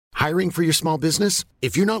Hiring for your small business?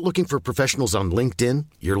 If you're not looking for professionals on LinkedIn,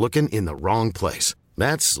 you're looking in the wrong place.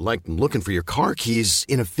 That's like looking for your car keys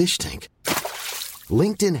in a fish tank.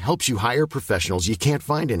 LinkedIn helps you hire professionals you can't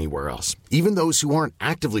find anywhere else, even those who aren't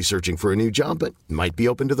actively searching for a new job but might be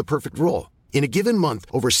open to the perfect role. In a given month,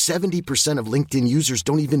 over 70% of LinkedIn users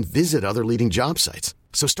don't even visit other leading job sites.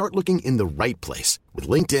 So start looking in the right place. With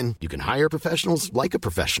LinkedIn, you can hire professionals like a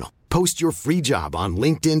professional. Post your free job on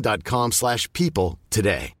linkedin.com/people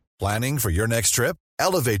today. Planning for your next trip?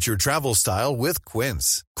 Elevate your travel style with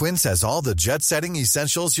Quince. Quince has all the jet-setting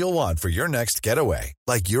essentials you'll want for your next getaway,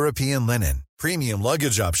 like European linen, premium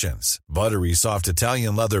luggage options, buttery soft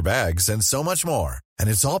Italian leather bags, and so much more. And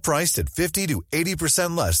it's all priced at 50 to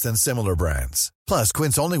 80% less than similar brands. Plus,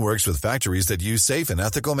 Quince only works with factories that use safe and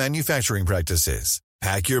ethical manufacturing practices.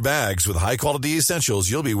 Pack your bags with high-quality essentials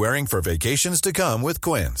you'll be wearing for vacations to come with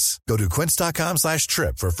Quince. Go to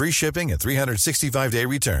quince.com/trip for free shipping and 365-day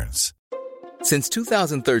returns. Since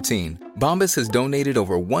 2013, Bombas has donated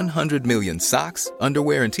over 100 million socks,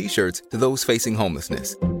 underwear, and T-shirts to those facing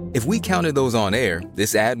homelessness. If we counted those on air,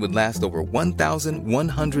 this ad would last over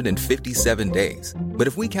 1,157 days. But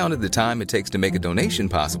if we counted the time it takes to make a donation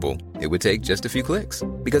possible, it would take just a few clicks.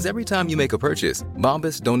 Because every time you make a purchase,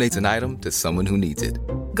 Bombas donates an item to someone who needs it.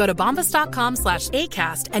 Go to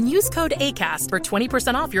bombas.com/ACAST and use code ACAST for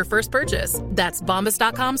 20% off your first purchase. That's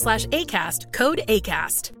bombas.com/ACAST, code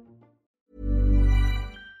ACAST.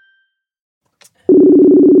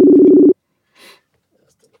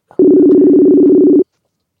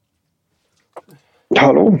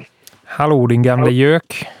 Hallå? Hallå din gamla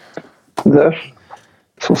gök. Där.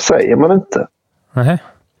 Så säger man inte. Nähä.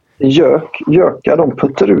 Gökar, de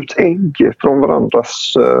puttar ut ägg från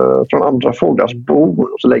från andra fåglars bon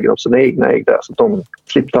och så lägger de sina egna ägg där så att de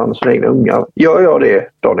klipper an sina egna ungar. Gör jag det,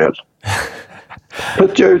 Daniel?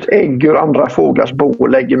 Puttar jag ut ägg ur andra fåglars bo och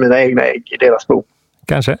lägger mina egna ägg i deras bo?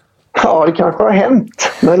 Kanske. Ja, det kanske har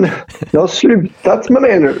hänt. Men jag har slutat med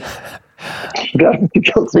det nu. Därför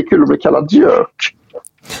tycker jag inte det är kul att bli kallad gök.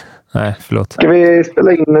 Nej, förlåt. Ska vi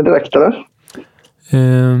spela in direkt eller?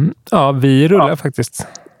 Ja, vi rullar faktiskt.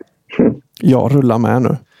 Jag rullar med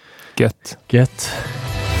nu. Gött. Gött.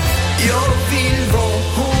 Jag vill vara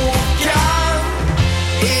Håkan.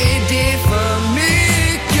 Är det för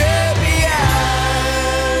mycket begär?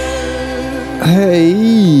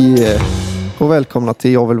 Hej! Och välkomna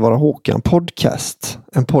till Jag vill vara Håkan podcast.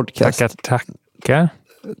 En podcast. Tackar.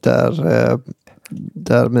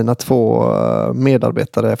 Där mina två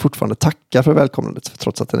medarbetare fortfarande tackar för välkomnandet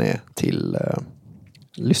trots att den är till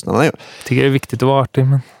lyssnarna. Jag tycker det är viktigt att vara artig,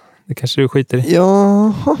 men det kanske du skiter i.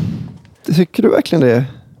 Ja, tycker du verkligen det?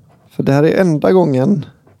 För det här är enda gången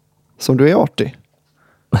som du är artig.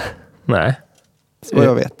 Nej. Så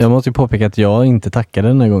jag vet. Jag måste ju påpeka att jag inte tackade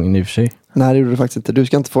den här gången i och för sig. Nej, det gjorde du faktiskt inte. Du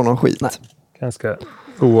ska inte få någon skit. Nej. Ganska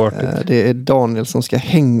oartigt. Det är Daniel som ska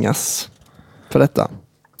hängas för detta.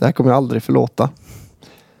 Det här kommer jag aldrig förlåta.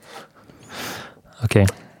 Okej.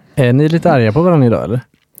 Är ni lite arga på varandra idag, eller?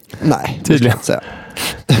 Nej, tydligen. Det ska jag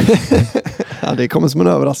inte säga. Ja, det kommer som en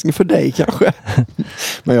överraskning för dig kanske.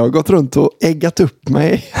 Men jag har gått runt och äggat upp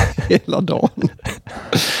mig hela dagen.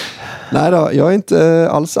 Nej då, jag är inte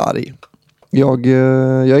alls arg. Jag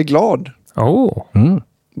är glad.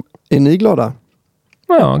 Är ni glada?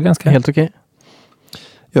 Ja, ganska. Helt okej.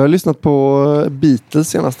 Jag har lyssnat på Beatles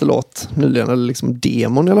senaste låt nyligen, eller liksom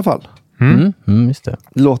demon i alla fall. Just det.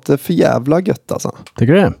 Det låter för jävla gött alltså.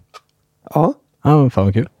 Tycker du det? Ja. Ja, men fan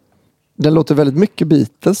vad kul. Den låter väldigt mycket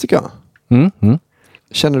Beatles tycker jag.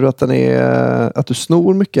 Känner du att den är att du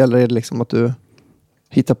snor mycket eller är det liksom att du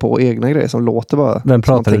hittar på egna grejer som låter bara? Vem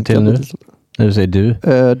pratar du till nu? När du säger du?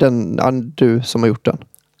 Du som har gjort den.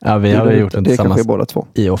 Ja, vi har gjort den tillsammans. Det kanske är båda två.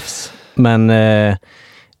 I Offs. Men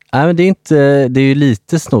men det är inte, det är ju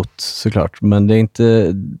lite snott såklart, men det är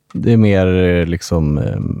inte, det är mer liksom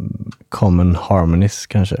common harmonies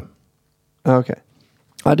kanske. Okej.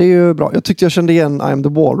 Ja, det är ju bra. Jag tyckte jag kände igen I am the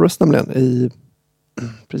Walrus nämligen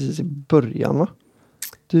precis i början, va?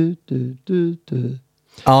 Du.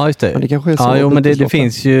 Ja, just det. Men det kanske är så. Ja, jo, men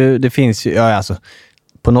det finns ju, ja alltså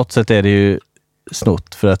på något sätt är det ju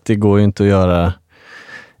snott för att det går ju inte att göra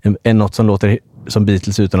något som låter som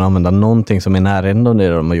Beatles utan att använda någonting som är närheten av det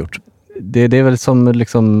de har gjort. Det är väl som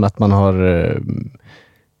liksom att man har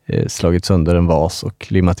slagit sönder en vas och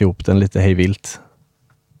limmat ihop den lite hejvilt.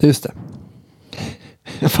 Just det.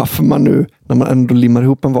 Varför man nu, när man ändå limmar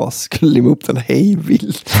ihop en vas, skulle limma ihop den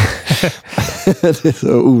hejvilt. Det är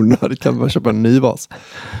så onödigt. Kan man köpa en ny vas?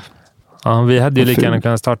 Ja, vi hade ju lika gärna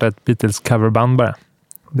kunnat starta ett Beatles coverband bara.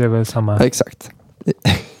 Det var samma. Ja, exakt.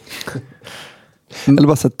 Eller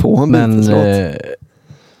bara sett på en Beatles-låt.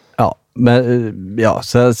 Men ja,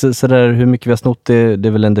 så där, hur mycket vi har snott, det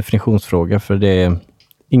är väl en definitionsfråga, för det är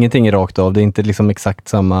ingenting är rakt av. Det är inte liksom exakt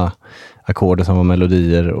samma ackord, samma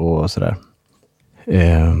melodier och sådär.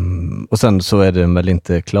 Och sen så är den väl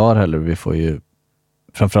inte klar heller. Vi får ju,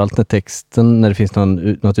 framförallt när det finns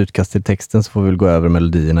något utkast till texten, så får vi väl gå över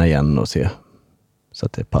melodierna igen och se så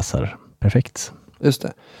att det passar perfekt. Just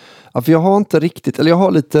det. Ja, för jag har inte riktigt, eller jag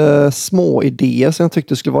har lite små idéer som jag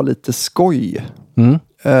tyckte skulle vara lite skoj.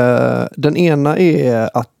 Den ena är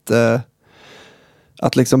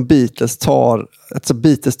att liksom Beatles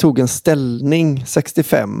tog en ställning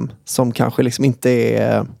 65 som kanske liksom inte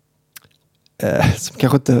är som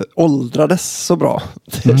kanske inte åldrades så bra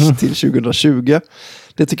till 2020.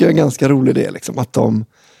 Det tycker jag är en ganska rolig idé, liksom, att de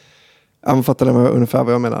fattar det ungefär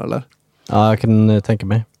vad jag menar, eller? Ja, jag kan tänka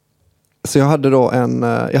mig. Så jag hade då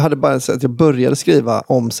jag började skriva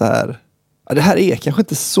om så här. Det här är kanske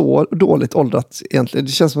inte så dåligt åldrat egentligen.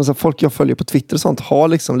 Det känns som att folk jag följer på Twitter och sånt har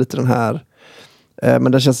liksom lite den här,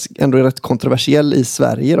 men den känns ändå rätt kontroversiell i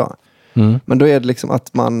Sverige då. Men då är det liksom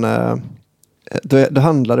att man det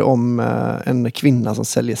handlar om en kvinna som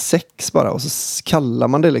säljer sex bara, och så kallar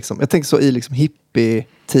man det liksom, jag tänker så i liksom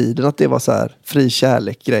hippie-tiden, att det var så här fri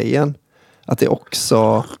kärlek-grejen, att det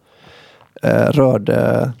också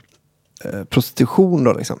rörde prostitution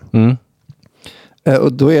då liksom.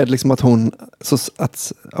 Och då är det liksom att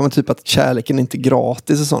att kärleken är inte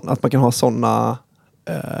gratis och sånt, att man kan ha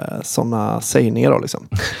såna sägningar då liksom.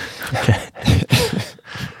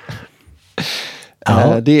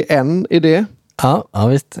 Det är en idé. Ja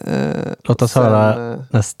visst. Låt oss höra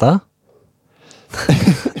nästa.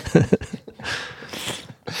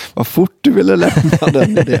 Vad fort du ville lämna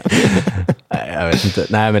den idén. Nej, jag vet inte.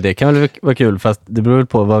 Nej, men det kan väl vara kul, fast det beror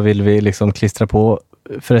på vad vill vi liksom klistra på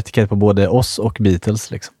för etikett på både oss och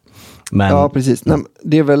Beatles liksom. Men... Ja, precis. Nej,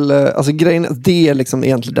 det är väl, alltså grejen, det är liksom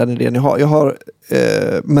egentligen den idén jag har.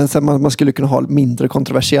 Men sen man skulle kunna ha mindre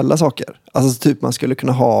kontroversiella saker. Alltså typ man skulle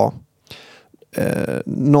kunna ha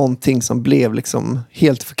någonting som blev liksom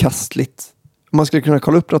helt förkastligt. Man skulle kunna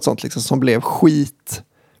kolla upp något sånt liksom, som blev skit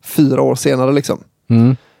 4 år senare liksom.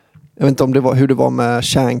 Jag vet inte om det var hur det var med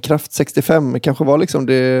kärnkraft 65. Kanske var liksom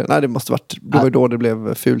det. Nej, det måste varit. Det var ju då det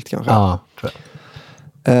blev fult kanske. Ja, tror jag.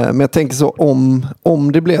 Men jag tänker så,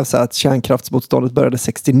 om det blev så här att kärnkraftsmotståndet började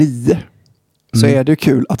 69, så är det ju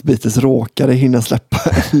kul att Beatles råkade hinna släppa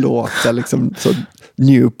en låt där liksom så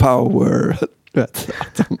New Power, vet,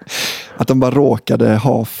 att de bara råkade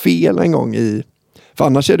ha fel en gång i. För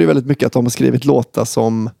annars är det ju väldigt mycket att de har skrivit låtar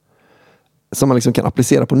som man liksom kan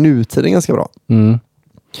applicera på nutiden ganska bra.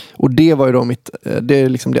 Och det var ju då det är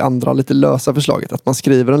liksom det andra lite lösa förslaget, att man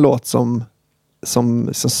skriver en låt som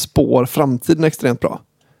spår framtiden extremt bra.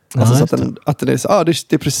 Alltså så att den är så,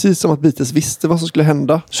 det är precis som att Beatles visste vad som skulle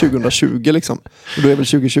hända 2020 liksom. Och då är väl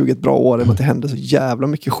 2020 ett bra år, men att det händer så jävla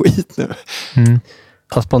mycket skit nu.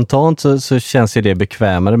 Ja, spontant så känns ju det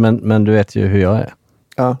bekvämare, men du vet ju hur jag är.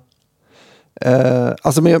 Ja.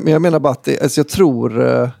 Alltså men jag menar bara att jag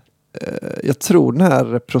tror den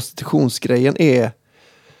här prostitutionsgrejen är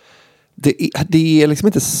det är liksom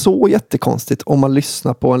inte så jättekonstigt om man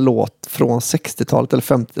lyssnar på en låt från 60-talet eller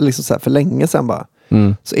 50, liksom så här för länge sedan bara.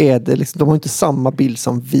 Så är det liksom, de har inte samma bild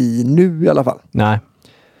som vi nu i alla fall. Nej.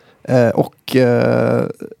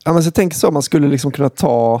 Men så jag tänker så, man skulle liksom kunna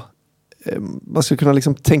man skulle kunna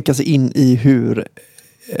liksom tänka sig in i hur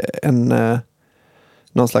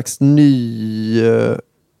någon slags ny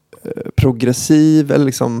progressiv, eller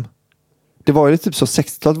liksom, det var ju typ så,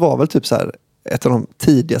 60-talet var väl typ så här ett av de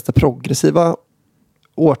tidigaste progressiva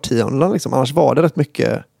årtiondena liksom. Annars var det rätt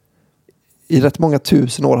mycket, i rätt många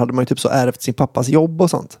tusen år hade man ju typ så ärvt sin pappas jobb och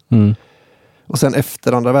sånt. Och sen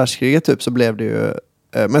efter andra världskriget typ så blev det ju,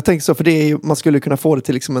 men jag tänker så, för det är ju, man skulle kunna få det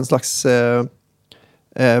till liksom en slags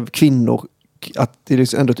kvinnor, att det är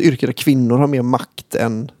liksom ändå ett yrke där kvinnor har mer makt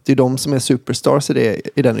än, det är de som är superstars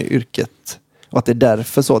i den yrket, och att det är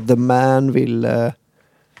därför så The Man vill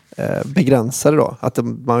begränsa det då, att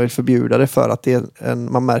man vill förbjuda det, för att det är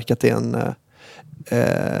man märker att det är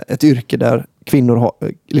ett yrke där kvinnor har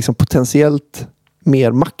liksom potentiellt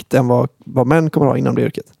mer makt än vad män kommer ha inom det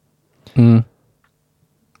yrket.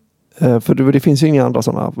 För det finns ju inga andra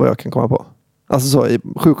sådana vad jag kan komma på. Alltså så, i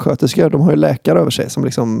sjuksköterskor, de har ju läkare över sig som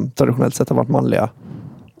liksom traditionellt sett har varit manliga.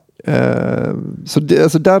 Så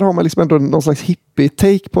alltså där har man liksom ändå någon slags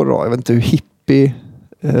hippie-take på det då. Jag vet inte hur hippie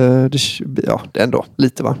det är ändå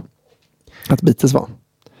lite, va? Att Beatles var.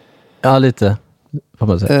 Ja, lite.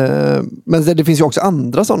 Men det finns ju också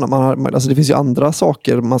andra sådana. Alltså det finns ju andra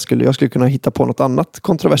saker jag skulle kunna hitta på något annat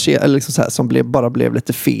kontroversiellt, eller liksom så här, som bara blev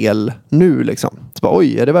lite fel nu liksom. Så bara,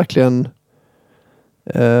 oj, är det verkligen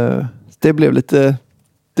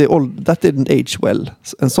det that didn't age well.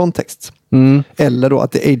 En sån text. Eller då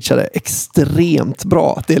att det ageade extremt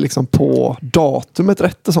bra. Att det är liksom på datumet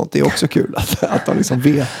rätt och sånt. Det är också kul att de liksom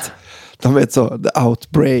vet. De vet så, the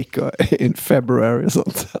outbreak in February och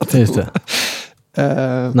sånt. Just det.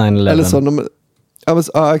 9/11. Eller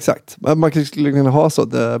så, ja, exakt. Man skulle kunna ha så,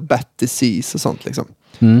 the bat disease och sånt liksom.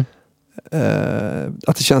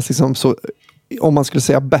 Att det känns liksom så, om man skulle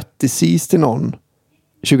säga bat disease till någon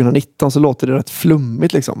 2019 så låter det rätt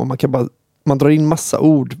flummigt liksom. Och man drar in massa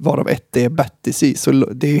ord varav ett är bat disease. Så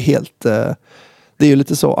det är ju helt, det är ju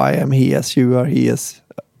lite så, I am, he is, you are, he is.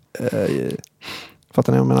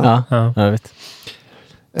 Fattar ni vad jag menar? Ja, jag vet.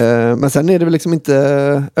 Men sen är det väl liksom inte,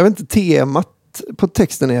 jag vet inte, temat på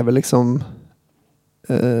texten är väl liksom,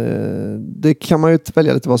 det kan man ju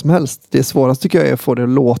välja lite vad som helst. Det svåraste tycker jag är att få det att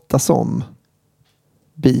låta som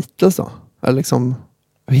Beatles då. Eller liksom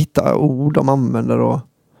hitta ord de använder och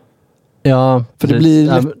ja, för det blir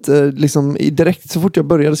lätt liksom direkt så fort jag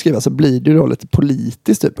började skriva så blir det då lite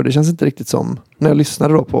politiskt typ, och det känns inte riktigt som när jag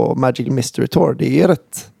lyssnade då på Magical Mystery Tour. Det är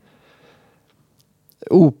rätt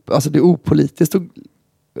alltså det är opolitiskt och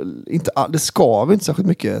inte, det skaver inte särskilt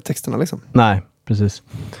mycket texterna liksom. Nej, precis.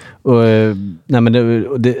 Och, nej men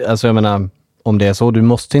det, alltså jag menar, om det är så, du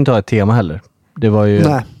måste inte ha ett tema heller. Det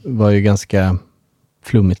var ju ganska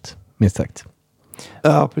flummigt, minst sagt.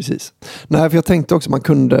 Ja, precis. Nej, för jag tänkte också man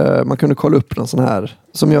kunde kolla upp någon sån här,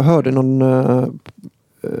 som jag hörde i någon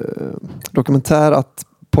dokumentär, att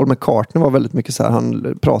Paul McCartney var väldigt mycket så här,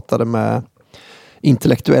 han pratade med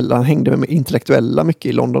intellektuella, han hängde med intellektuella mycket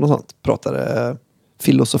i London och sånt, pratade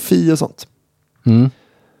filosofi och sånt.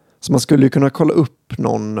 Så man skulle ju kunna kolla upp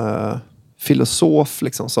någon filosof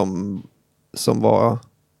liksom som var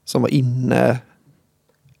inne,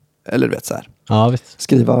 eller du vet så här. Ja, visst.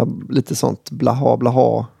 Skriva lite sånt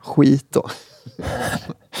blaha skit då.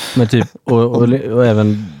 Men typ och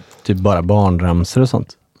även typ bara barnramsor och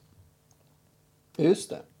sånt. Just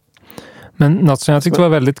det. Men något som jag tyckte var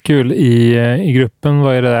väldigt kul i gruppen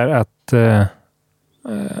var ju det där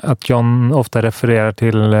att John ofta refererar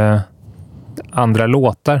till andra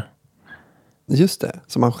låtar. Just det,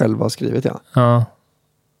 som han själv har skrivit, ja. Ja.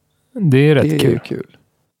 Det är rätt kul. Det är kul.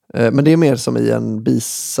 Men det är mer som i en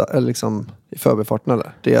bisa, eller liksom i förbifarten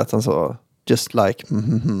eller? Det är att han så just like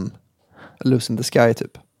Losing the Sky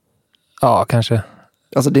typ. Ja, kanske.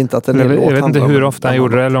 Alltså det är inte att en jag vet inte hur om ofta han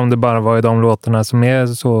gjorde det, eller om det bara var i de låtarna som är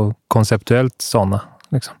så konceptuellt sådana.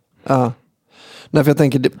 Liksom. Ja. Nej, för jag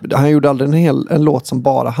tänker, han gjorde aldrig en låt som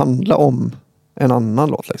bara handlar om en annan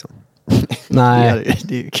låt liksom. Nej.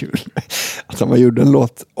 Det är ju kul. Att han gjorde en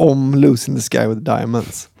låt om Losing the Sky with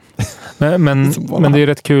Diamonds. Men det är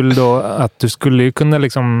rätt kul då att du skulle ju kunna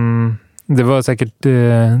liksom, det var säkert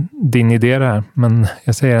din idé det här, men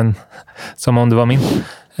jag säger den som om det var min.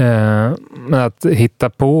 Men att hitta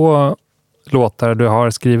på låtar du har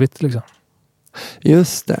skrivit liksom.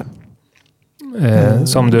 Just det.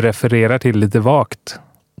 Som du refererar till lite vagt.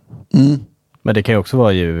 Men det kan ju också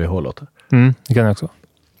vara UVH-låtar. Det kan det också.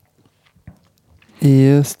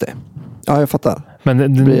 Just det. Ja, jag fattar. Men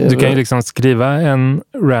du kan ju liksom skriva en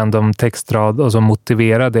random textrad och så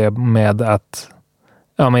motivera det med att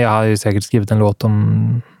ja, men jag har ju säkert skrivit en låt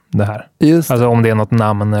om det här. Just alltså om det är något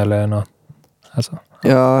namn eller något. Alltså.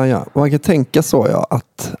 Ja. Och man kan tänka så, ja,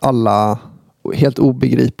 att alla helt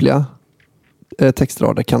obegripliga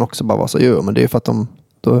textrader kan också bara vara så, men det är för att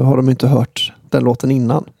då har de inte hört den låten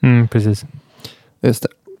innan. Precis. Just det.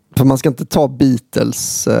 För man ska inte ta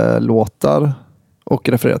Beatles låtar och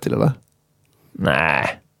referera till, eller?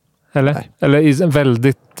 Nej. Eller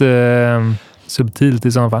väldigt subtilt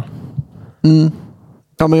i sådana fall.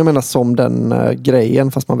 Ja, men jag menar som den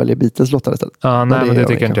grejen, fast man väljer Beatles låtar istället. Ja, nej, men det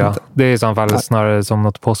tycker inte jag. Det är i sådana fall snarare som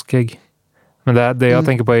något påskägg. Men det jag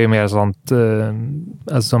tänker på är mer sånt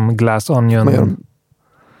alltså som Glass Onion.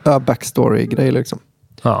 Backstory-grej liksom.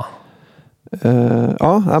 Ja.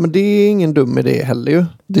 Ja, men det är ingen dum idé heller ju.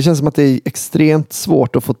 Det känns som att det är extremt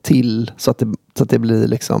svårt att få till så att det blir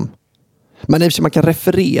liksom. Men i och för sig man kan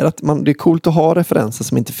referera. Det är coolt att ha referenser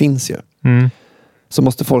som inte finns ju. Så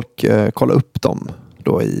måste folk kolla upp dem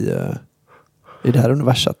då i det här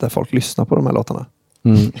universet där folk lyssnar på de här låtarna.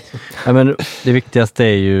 Ja, men det viktigaste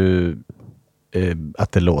är ju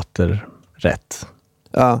att det låter rätt.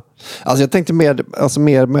 Ja, alltså jag tänkte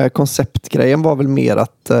mer med konceptgrejen var väl mer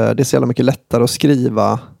att det är så jävla mycket lättare att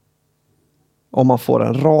skriva om man får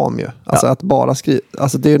en ram ju. Alltså att bara skriva,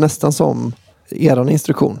 alltså det är ju nästan som eran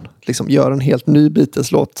instruktion. Liksom gör en helt ny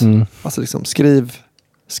Beatles-låt. Alltså liksom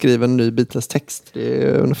skriv en ny Beatles-text. Det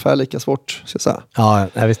är ungefär lika svårt, ska jag säga. Ja,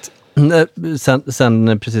 jag vet.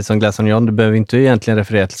 Sen precis som Glass Onion, du behöver inte egentligen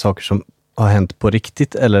referera till saker som har hänt på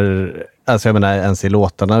riktigt eller alltså jag menar ens i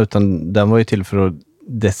låtarna, utan den var ju till för att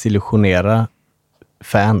desillusionera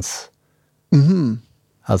fans.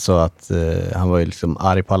 Alltså att han var ju liksom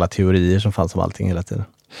arg på alla teorier som fanns om allting hela tiden.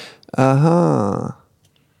 Aha.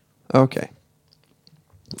 Okej.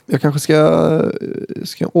 Jag kanske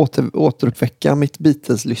ska återuppväcka mitt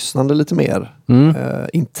Beatles-lyssnande lite mer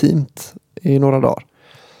intimt i några dagar.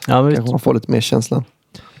 Ja, men kanske man får lite mer känslan.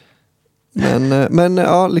 Men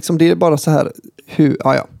ja, liksom det är bara så här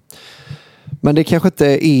ja. Men det kanske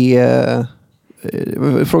inte är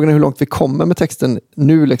frågan är hur långt vi kommer med texten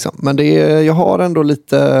nu liksom. Men jag har ändå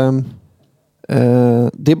lite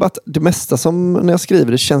det är bara att det mesta som när jag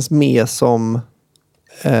skriver det känns mer som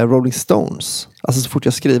Rolling Stones. Alltså så fort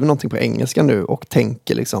jag skriver någonting på engelska nu och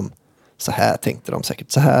tänker liksom så här tänkte de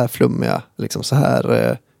säkert, så här flummiga, liksom så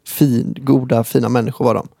här goda, fina människor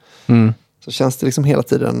var de. Så känns det liksom hela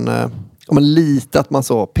tiden lite att man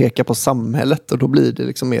så pekar på samhället och då blir det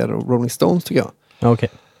liksom mer Rolling Stones tycker jag. Okej.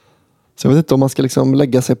 Så jag vet inte om man ska liksom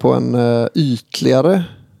lägga sig på en ytligare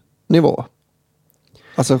nivå.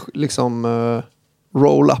 Alltså liksom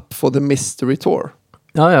roll up for the mystery tour.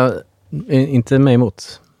 Ja, inte mig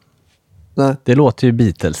emot. Nej. Det låter ju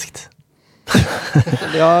Beatleskt.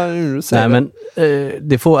 Ja, nu säger nej, men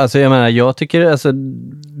det får, alltså jag menar, jag tycker alltså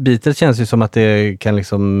Beatles känns ju som att det kan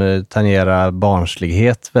liksom tangera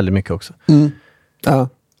barnslighet väldigt mycket också. Ja.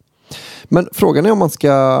 Men frågan är om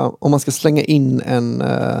man ska slänga in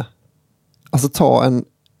alltså ta en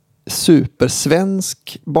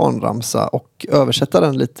supersvensk barnramsa och översätta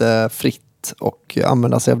den lite fritt och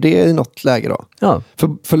använda sig av det i något läge då. Ja.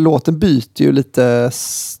 För låten byter ju lite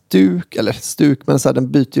stuk, men så här,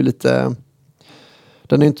 den byter ju lite,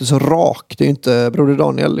 den är inte så rak, det är ju inte Broder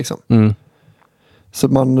Daniel liksom. Så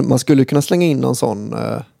man skulle kunna slänga in någon sån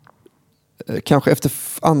kanske efter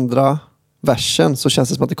andra versen så känns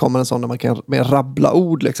det som att det kommer en sån där man kan mer rabbla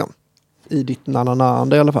ord liksom. I ditt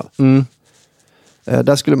nananande i alla fall.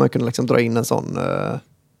 Där skulle man kunna liksom dra in en sån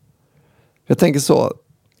jag tänker så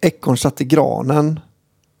Ekorn satt i granen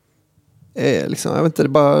liksom, jag vet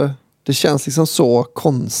inte, det känns liksom så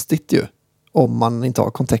konstigt ju om man inte har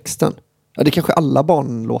kontexten. Ja, det kanske alla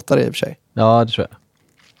barnlåtar är i och för sig. Ja, det tror jag.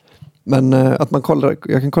 Men att man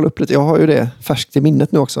jag kan kolla upp lite, jag har ju det färskt i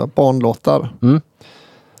minnet nu också, barnlåtar.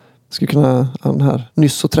 Skulle kunna,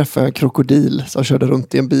 nyss så träffade jag en krokodil som körde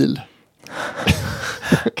runt i en bil.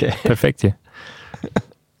 Okej. Perfekt ju.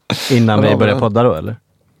 Innan vi började podda då, eller?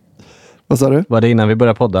 Vad sa du? Var det innan vi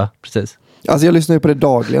började podda? Precis. Alltså jag lyssnar ju på det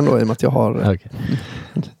dagligen då i och med att jag har... Okay.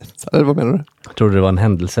 Eller vad menar du? Jag trodde det var en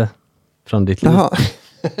händelse från ditt liv. Jaha.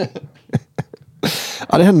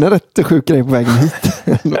 Ja, det hände rätt sjuk grej på vägen hit.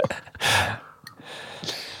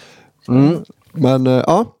 Men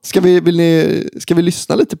ja, ska vi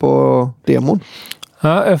lyssna lite på demon?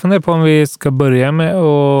 Ja, jag funderar på om vi ska börja med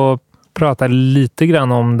att prata lite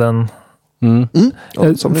grann om den.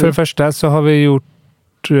 Ja, för det första så har vi gjort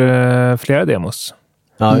flera demos.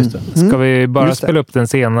 Ja, just det. Ska vi bara spela upp den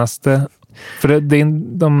senaste? För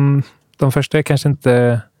de första är kanske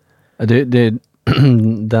inte...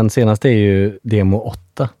 Den senaste är ju demo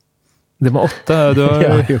 8. Demo 8? Du har... Jag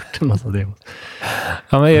har gjort en massa demos.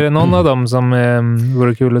 Ja, men är det någon av dem som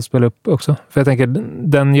vore kul att spela upp också? För jag tänker,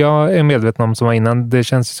 den jag är medveten om som var innan, det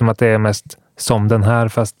känns som att det är mest som den här,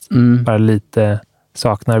 fast bara lite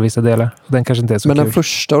saknar vissa delar. Den kanske inte är så men kul. Men den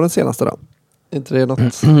första och den senaste då? Är inte det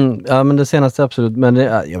något? Ja, men den senaste absolut. Men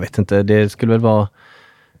jag vet inte, det skulle väl vara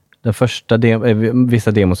den första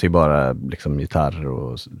vissa demos är ju bara liksom gitarr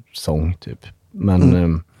och sång typ.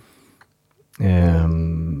 Men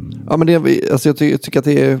ja, men alltså jag tycker att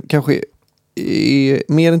det är kanske är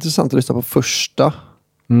mer intressant att lyssna på första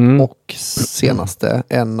och senaste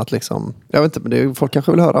än att liksom, jag vet inte, men folk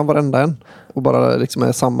kanske vill höra varenda en och bara liksom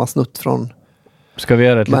är samma snutt från. Ska vi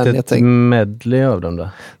göra ett litet medley av dem då?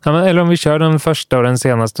 Ja, men, eller om vi kör den första och den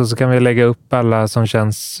senaste, så kan vi lägga upp alla som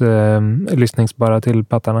känns lyssningsbara till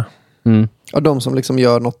pattarna. Ja, de som liksom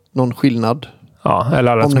gör någon skillnad. Ja,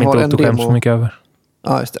 eller alla som inte återkommer så mycket över.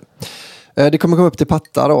 Ja, just det. Det kommer komma upp till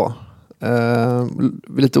pattar då.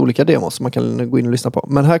 Lite olika demos som man kan gå in och lyssna på.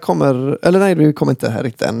 Men här kommer, eller nej, vi kommer inte här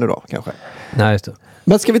riktigt ännu då kanske. Nej, just det.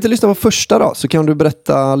 Men ska vi inte lyssna på första då, så kan du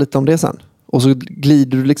berätta lite om det sen. Och så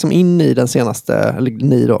glider du liksom in i den senaste, eller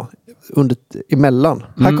ni då, emellan.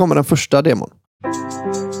 Här kommer den första demon.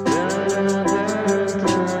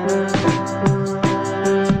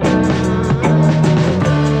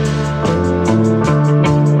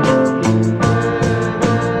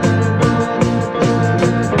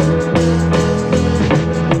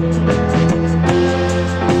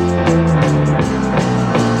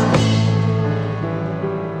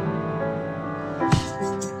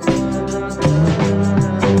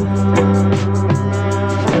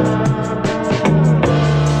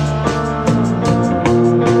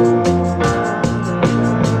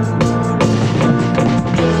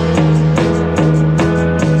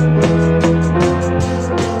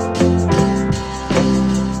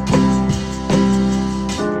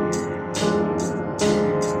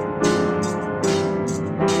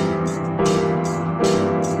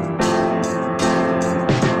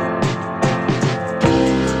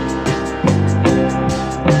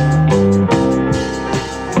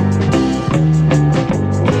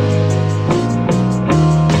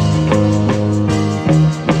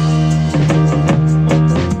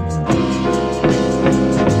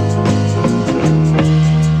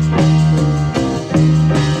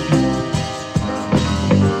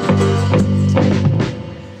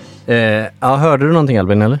 Hörde du någonting,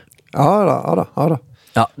 Albin, eller? Ja då.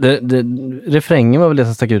 Ja, refrängen var väl det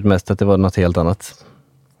som stack ut mest, att det var något helt annat.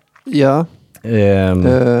 Ja.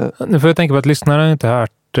 Nu får jag tänka på att lyssnaren inte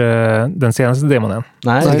hört den senaste demon än.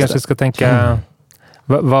 Nej, så just vi kanske ska tänka...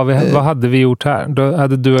 Vad hade vi gjort här? Då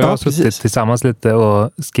hade du och jag suttit tillsammans lite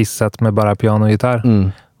och skissat med bara piano och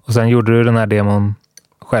gitarr. Och sen gjorde du den här demon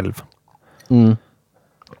själv.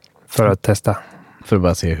 För att testa. För att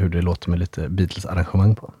bara se hur det låter med lite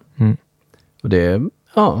Beatles-arrangemang på. Och det,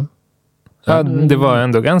 det var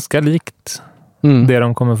ändå ganska likt det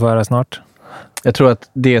de kommer få höra snart. Jag tror att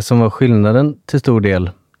det som var skillnaden till stor del,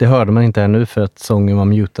 det hörde man inte här nu för att sången var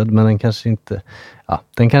mutad, men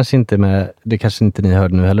den kanske inte med, det kanske inte ni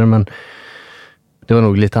hörde nu heller, men det var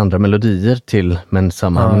nog lite andra melodier till, men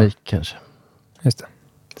samma harmonik kanske. Just det.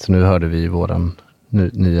 Så nu hörde vi våran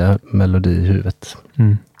nya melodi i huvudet.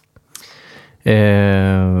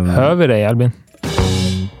 Hör vi dig, Albin?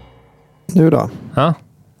 Nu då? Ja,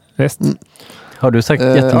 visst. Har du sagt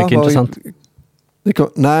jättemycket intressant?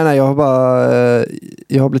 Nej, jag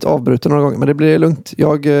har blivit avbruten några gånger, men det blir lugnt.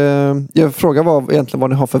 Jag frågar egentligen vad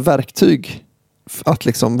ni har för verktyg. Att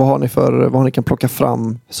liksom, vad ni kan plocka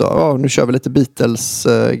fram. Så, nu kör vi lite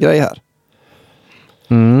Beatles-grej här.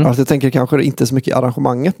 Alltså, jag tänker kanske inte så mycket i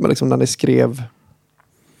arrangemanget, men liksom när ni skrev.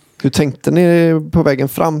 Hur tänkte ni på vägen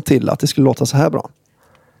fram till att det skulle låta så här bra?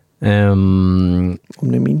 Om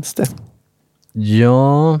ni minns det.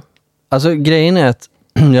 Ja, alltså grejen är att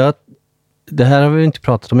det här har vi inte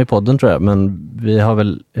pratat om i podden, tror jag, men vi har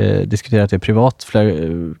väl diskuterat det privat flera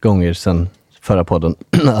gånger sedan förra podden.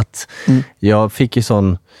 Att jag fick ju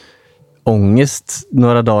sån ångest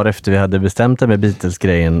några dagar efter vi hade bestämt det med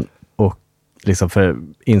Beatles-grejen och liksom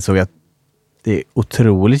insåg att det är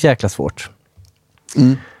otroligt jäkla svårt.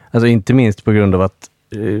 Alltså inte minst på grund av att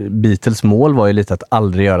Beatles mål var ju lite att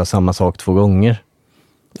aldrig göra samma sak 2 gånger.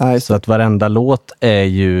 Så att varenda låt är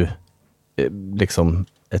ju liksom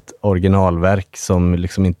ett originalverk som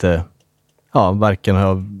liksom inte varken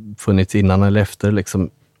har funnits innan eller efter liksom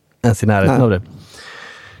ens i närheten av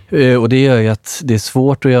det. Och det gör ju att det är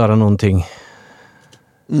svårt att göra någonting.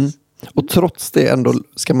 Och trots det ändå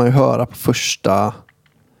ska man ju höra på första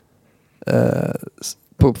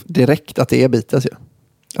direkt att det är Beatles. Ja.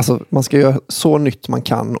 Alltså man ska göra så nytt man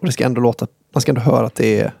kan och det ska ändå man ska ändå höra att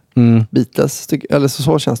det är Beatles. Eller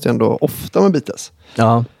så känns det ändå ofta med Beatles.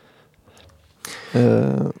 Ja.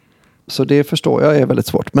 Så det förstår jag är väldigt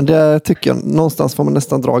svårt. Men det tycker jag, någonstans får man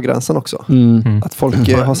nästan dra gränsen också. Att folk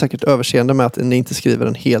har säkert överseende med att ni inte skriver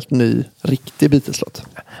en helt ny, riktig Beatles-låt.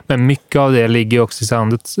 Men mycket av det ligger också i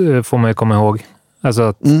soundet, får man ju komma ihåg. Alltså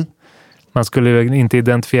att man skulle inte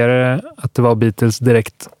identifiera att det var Beatles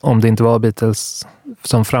direkt om det inte var Beatles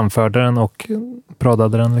som framförde den och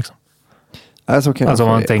prodade den. Liksom. Alltså om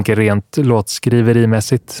man tänker rent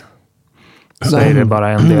låtskriverimässigt. Så är det bara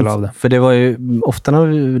en del av det. För det var ju ofta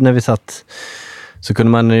när vi satt så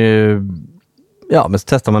kunde man ju men så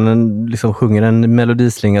testar man liksom sjunger en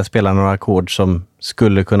melodislinga, spelar några ackord som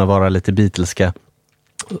skulle kunna vara lite Beatleska.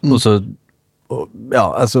 Och så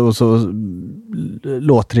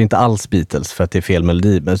låter det inte alls Beatles för att det är fel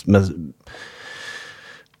melodi. Men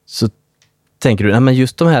så tänker du, nej men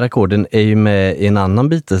just de här ackorden är ju med i en annan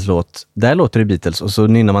Beatles-låt. Där låter det Beatles och så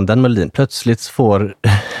nynnar man den melodin. Plötsligt får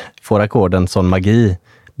ackorden sån magi,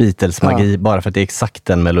 Beatles-magi, bara för att det är exakt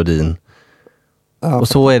den melodin. Och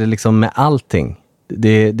så är det liksom med allting.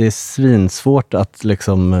 Det är svinsvårt att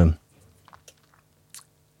liksom...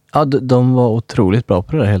 Ja, de var otroligt bra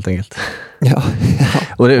på det där helt enkelt. Ja.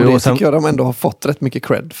 Och det tycker jag de ändå har fått rätt mycket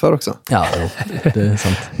cred för också. Ja, det är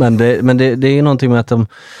sant. Men det är någonting med att de...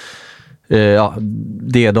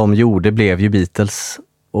 det de gjorde blev ju Beatles.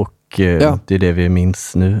 Och det är det vi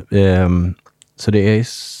minns nu. Så det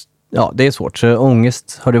är svårt. Så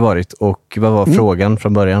ångest har det varit. Och vad var frågan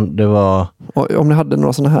från början? Det var... Om ni hade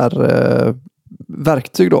några sådana här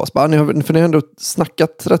verktyg då. För ni har ändå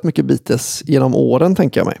snackat rätt mycket Beatles genom åren,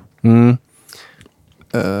 tänker jag mig.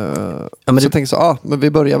 Så jag tänker så, men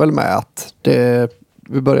vi börjar väl med att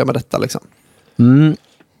vi börjar med detta liksom.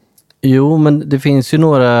 Jo, men det finns ju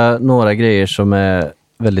några grejer som är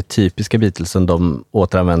väldigt typiska Beatles som de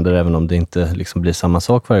återanvänder, även om det inte liksom blir samma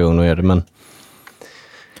sak varje gång de gör det. Men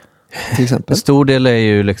till exempel? En stor del är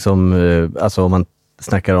ju liksom, alltså om man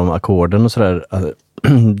snackar om ackorden och sådär,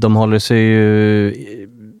 de håller sig ju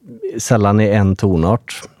sällan i en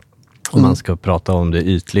tonart om man ska prata om det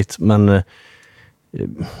ytligt. Men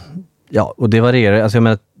och det varierar. Alltså jag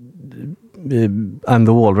menar, I'm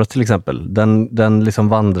the Walrus till exempel, den liksom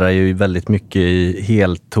vandrar ju väldigt mycket i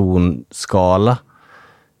heltonskala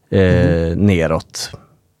neråt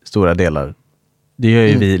stora delar. Det gör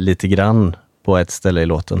ju vi lite grann på ett ställe i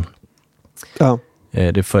låten. Ja.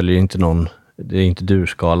 Det följer inte det är inte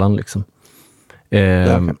durskalan liksom.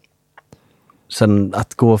 Sen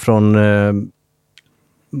att gå från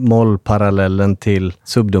mollparallellen till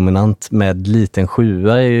subdominant med liten 7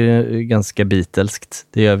 är ju ganska Beatleskt.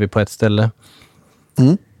 Det gör vi på ett ställe.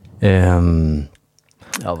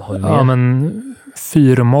 Vad har vi mer? Ja, men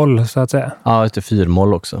 4-moll så att säga. Ja, det är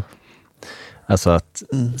 4-moll också. Alltså att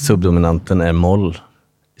subdominanten är moll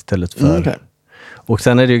istället för... Okay. Och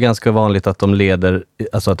sen är det ju ganska vanligt att de leder,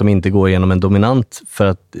 alltså att de inte går igenom en dominant för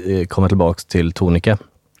att komma tillbaks till tonika.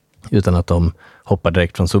 Utan att de hoppar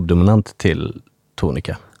direkt från subdominant till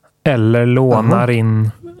tonika. Eller lånar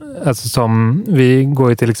in, alltså som vi går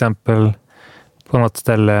ju till exempel på något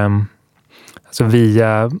ställe, alltså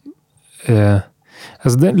via,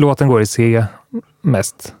 alltså låten går i C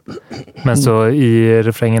mest. Men så i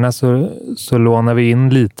refrängerna så lånar vi in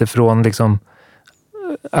lite från liksom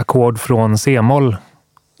ackord från C-moll.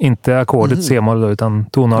 Inte ackordet C-moll då, utan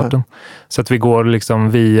tonarten. Så att vi går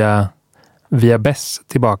liksom via bess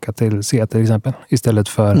tillbaka till C till exempel. Istället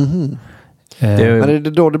för... Men är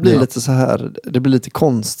det då det blir lite så här, det blir lite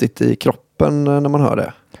konstigt i kroppen när man hör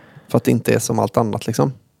det? För att det inte är som allt annat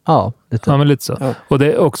liksom? Ja, lite. Ja, men lite så. Ja. Och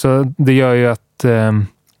det gör ju att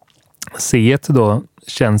C-et då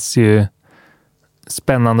känns ju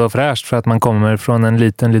spännande och fräscht för att man kommer från en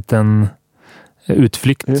liten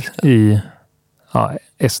utflykt i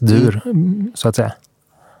S-dur så att säga.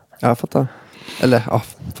 Jag fattar. Eller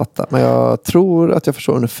fattar. Men jag tror att jag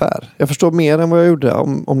förstår ungefär. Jag förstår mer än vad jag gjorde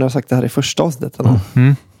om ni har sagt det här i första avsnittet.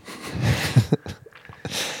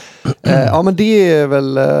 Ja, men det är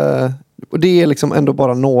väl... Och det är liksom ändå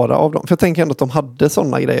bara några av dem. För jag tänker ändå att de hade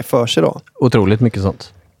sådana grejer för sig då. Otroligt mycket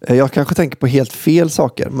sånt. Jag kanske tänker på helt fel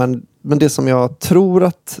saker. Men det som jag tror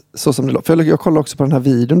att... Så som det låter. För jag kollade också på den här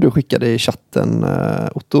videon du skickade i chatten,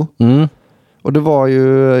 Otto. Och det var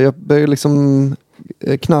ju... Jag började liksom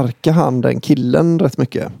knarka den killen rätt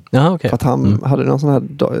mycket. Jaha, okay. För att han hade någon sån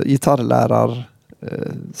här gitarrlärar...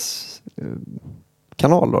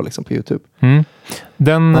 kanal då, liksom på YouTube.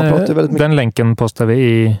 Den länken postar vi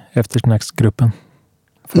i eftersnacksgruppen.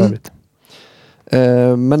 Förut.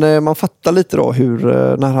 Men man fattar lite då hur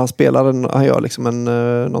när han spelar han gör liksom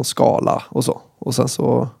någon skala och så. Och sen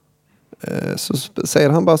så säger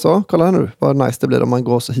han bara så, kolla här nu vad nice det blir om man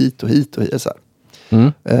går så hit och hit och hit så här.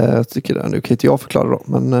 Jag tycker det, nu kan inte jag förklara då,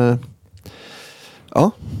 men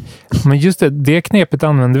ja. Men just det knepet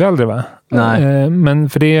använder vi aldrig, va? Nej. Men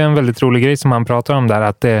för det är en väldigt rolig grej som han pratar om där,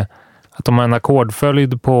 att de har en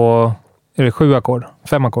ackordföljd på, är det 7 ackord?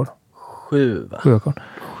 5 ackord? 7, va? 7 ackord.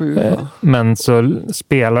 Men så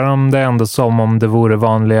spelar de det ändå som om det vore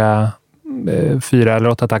vanliga 4 eller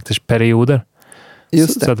 8 takters perioder.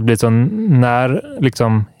 Just det. Så att det blir så när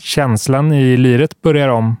liksom känslan i liret börjar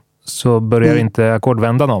om, så börjar inte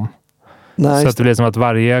ackordvändan om. Nej, så att det blir som att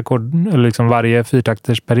varje ackord, eller liksom varje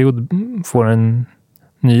 4-takters period får en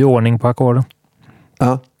ny ordning på ackorden.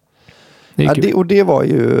 Ja. Och det var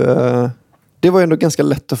ju ändå ganska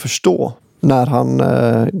lätt att förstå när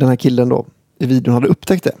den här killen då i videon hade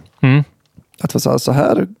upptäckt det. Att det var så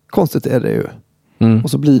här konstigt är det ju.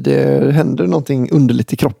 Och så händer någonting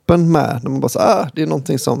underligt i kroppen med när man bara så det är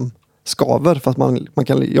någonting som skaver, för att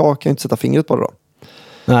jag kan ju inte sätta fingret på det då.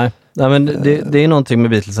 Nej, men det är någonting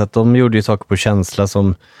med Beatles att de gjorde ju saker på känsla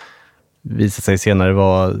som visade sig senare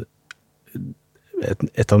vara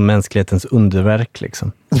ett av mänsklighetens underverk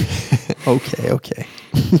liksom. Okej.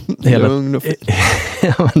 Lugn och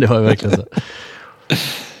ja, men det var verkligen så.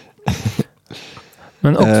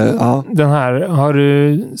 Men också den här, har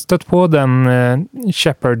du stött på den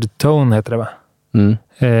Shepherd Tone heter det, va?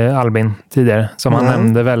 Albin tidigare, som han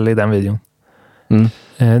nämnde väl i den videon.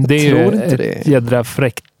 Det är ju ett jädra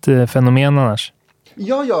fräckt fenomen annars.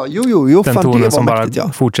 Ja, jo. Den tonen som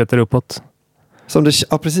bara fortsätter uppåt.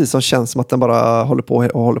 Precis, som känns som att den bara håller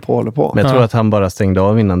på. Men jag tror att han bara stängde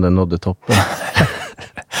av innan den nådde toppen.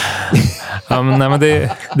 Men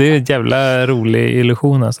det är en jävla rolig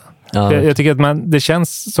illusion alltså. Ja. Jag tycker att det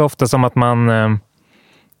känns så ofta som att man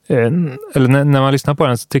eller när man lyssnar på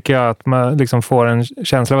den så tycker jag att man liksom får en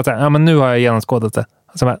känsla av att men nu har jag genomskådat det.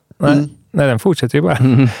 Alltså, nej, den fortsätter ju bara.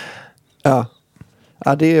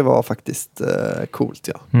 Ja, det var faktiskt coolt,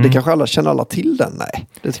 ja. Det kanske känner alla till den? Nej,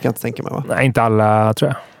 det tycker jag inte tänka mig, va? Nej, inte alla,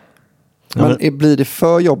 tror jag. Men blir det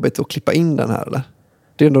för jobbigt att klippa in den här, eller?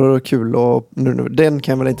 Det är ändå kul och den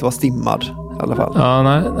kan väl inte vara stimmad i alla fall.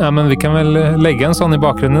 Ja, men vi kan väl lägga en sån i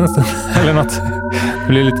bakgrunden nästan, eller något. Det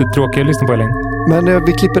blir lite tråkigt att lyssna på längre. Men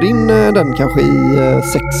vi klipper in den kanske i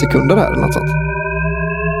 6 sekunder här eller något sånt.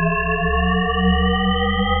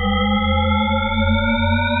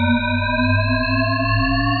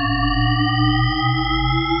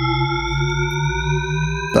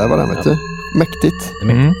 strävar den, vet du. Mäktigt.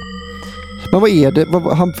 Mm. Men vad är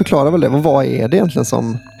det? Han förklarar väl det. Vad är det egentligen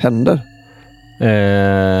som händer?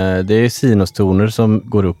 Det är sinustoner som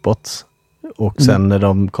går uppåt. Och sen när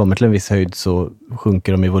de kommer till en viss höjd så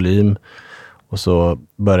sjunker de i volym. Och så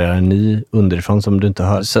börjar en ny underifrån som du inte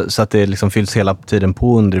hör. Så att det liksom fylls hela tiden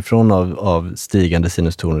på underifrån av stigande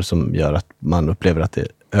sinustoner som gör att man upplever att det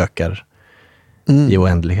ökar i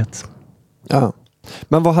oändlighet. Ja.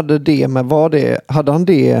 Men vad hade det med? Hade han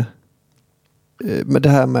det med det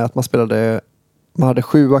här med att man hade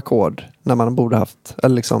 7 ackord när man borde haft?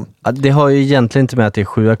 Eller liksom? Ja, det har ju egentligen inte med att det är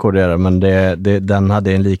 7 ackord att göra, men den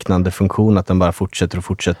hade en liknande funktion att den bara fortsätter och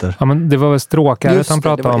fortsätter. Ja, men det var väl stråkaret han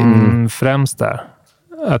pratade om främst där.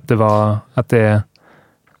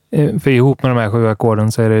 För ihop med de här 7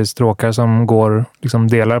 ackorden så är det stråkar som går, liksom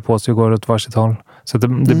delar på sig och går åt varsitt håll. Så att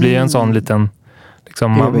det blir en sån liten,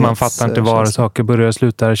 liksom, man fattar inte var saker börjar och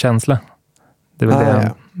slutar känsla. Det är väl det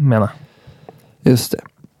jag menar. Just det.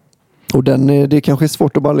 Och det kanske är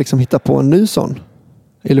svårt att bara liksom hitta på en ny sån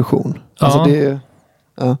illusion. Alltså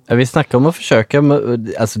Ja, vi snackar om att försöka,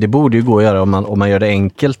 alltså det borde ju gå att göra om man gör det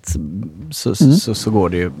enkelt så går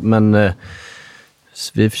det ju. Men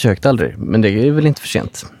vi försökte aldrig, men det är väl inte för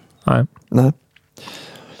sent. Nej.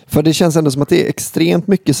 För det känns ändå som att det är extremt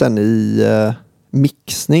mycket sen i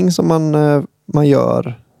mixning som man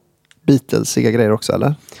gör Beatlesiga grejer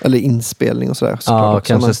också, eller inspelning och sådär. Ja,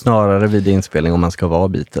 kanske snarare vid inspelning om man ska vara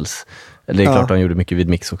Beatles. Det är klart de gjorde mycket vid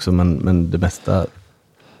mix också, men det mesta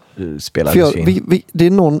spelades in.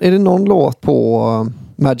 Är det någon låt på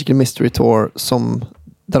Magical Mystery Tour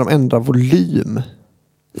där de ändrar volym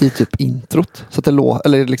i typ introt? Så att det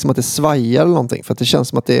eller liksom att det svajar eller någonting, för att det känns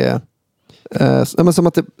som att det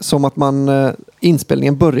är som att man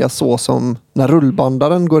inspelningen börjar så som när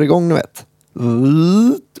rullbandaren går igång, nu vet.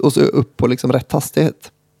 Och så upp på liksom rätt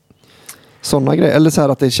hastighet. Sådana grejer. Eller så här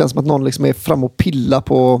att det känns som att någon liksom är fram och pillar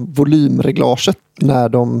på volymreglaget när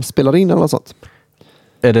de spelar in eller något sånt.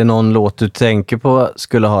 Är det någon låt du tänker på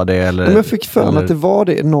skulle ha det? Eller, men jag fick för mig att det var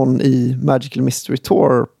det någon i Magical Mystery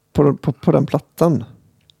Tour på den plattan.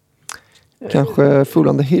 Kanske Fool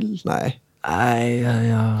on the Hill? Nej,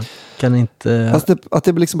 jag kan inte... Alltså att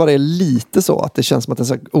det liksom bara är lite så. Att det känns som att den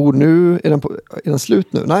säger, nu är den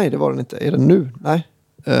slut nu? Nej, det var den inte. Är den nu? Nej.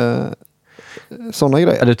 Sådana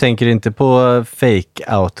grejer. Du tänker inte på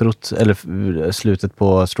fake-outrot eller slutet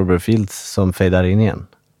på Strawberry Fields som fejdar in igen?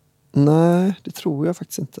 Nej, det tror jag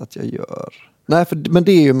faktiskt inte att jag gör. Nej, men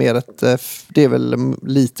det är ju mer det är väl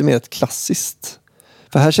lite mer ett klassiskt.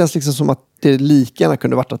 För här känns det liksom som att det lika gärna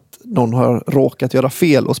kunde varit att någon har råkat göra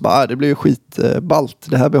fel och så bara, det blir ju skitballt.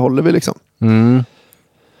 Det här behåller vi liksom.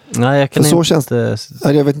 Nej, jag kan så inte... Känns det,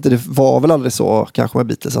 jag vet inte, det var väl aldrig så kanske med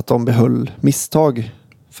Beatles att de behöll misstag.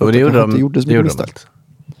 För och det gjorde de gjorde så mycket misstag.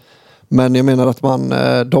 Men jag menar att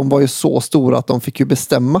de var ju så stora att de fick ju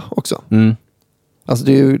bestämma också. Alltså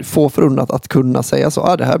det är ju få förunnat att kunna säga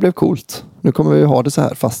så, det här blev coolt. Nu kommer vi ha det så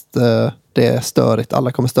här, fast det är störigt.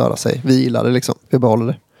 Alla kommer störa sig. Vi gillar det liksom. Vi behåller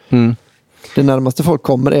det. Det närmaste folk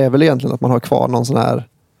kommer är väl egentligen att man har kvar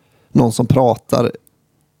någon som pratar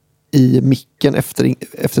i micken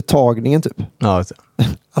efter tagningen typ. Ja,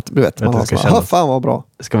 att du vet, man har så här, fan vad bra.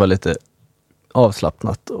 Det ska vara lite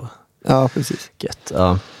avslappnat och precis. Gött.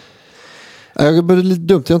 Ja. Jag började lite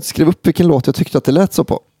dumt, jag inte skrev upp vilken låt jag tyckte att det lät så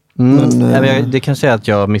på. Det kanske är att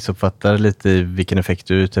jag missuppfattar lite vilken effekt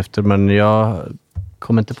du är ute efter, men jag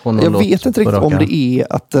kommer inte på någon låt. Jag vet inte riktigt om det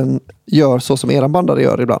är att den gör så som eran bandare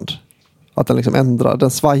gör ibland. Att den liksom ändrar,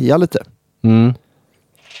 den svajar lite.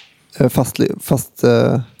 Fast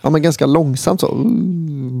men ganska långsamt så.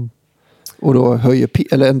 Och då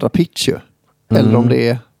eller ändrar pitch ju. Eller om det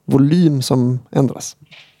är volym som ändras.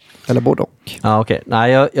 Eller både och. Okej.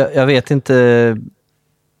 Nej, jag vet inte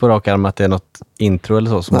på rak arm att det är något intro eller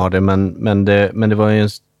så som har det. Men det var ju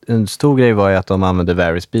en stor grej var ju att de använde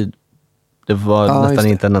Varispeed. Det var nästan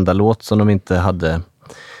inte en enda låt som de inte hade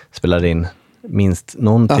spelat in minst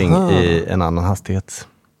någonting i en annan hastighet.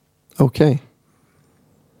 Okej.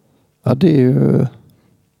 Ja, det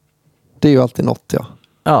är ju alltid något,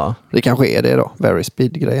 Ja. Det kanske är det då,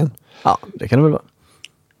 Varispeed-grejen. Ja, det kan det väl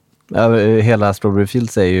vara. Hela Strawberry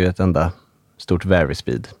Fields är ju ett enda stort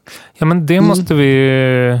Varispeed. Ja, men det måste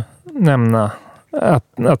vi nämna.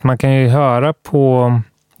 Att man kan ju höra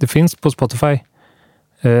det finns på Spotify.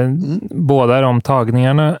 Båda de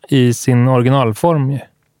tagningarna i sin originalform.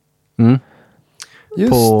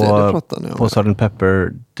 Just det pratar ni om. På Sgt.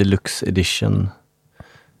 Pepper Deluxe Edition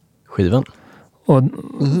skivan. Och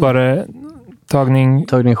bara tagning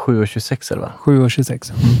 7:26 är det va?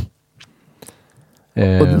 7:26.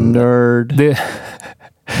 Och nörd.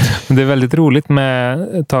 Men det är väldigt roligt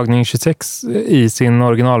med tagning 26 i sin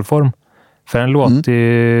originalform. För en låt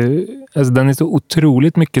är, alltså den är så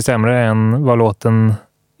otroligt mycket sämre än vad låten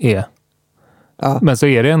är. Ja. Men så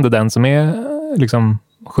är det ändå den som är liksom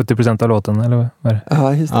 70% av låten, eller vad är det?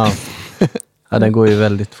 Ja, just det. Ja. Ja, den går ju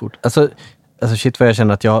väldigt fort. Alltså shit vad jag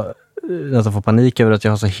känner att jag nästan får panik över att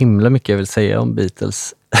jag har så himla mycket jag vill säga om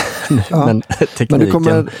Beatles. Ja. Men tekniken... Men det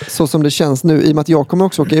kommer, så som det känns nu, i och med att jag kommer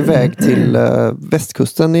också åka iväg till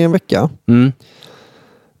västkusten i en vecka.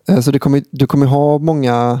 Så du kommer ha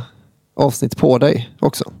många avsnitt på dig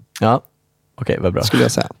också. Ja, okej, vad bra. Skulle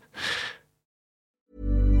jag säga.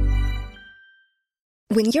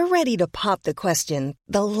 When you're ready to pop the question,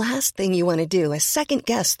 the last thing you want to do is second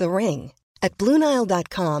guess the ring. At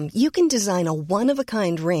BlueNile.com, you can design a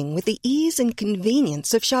one-of-a-kind ring with the ease and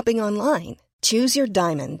convenience of shopping online. Choose your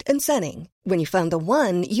diamond and setting. When you find the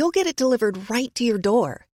one, you'll get it delivered right to your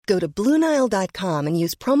door. Go to BlueNile.com and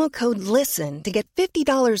use promo code LISTEN to get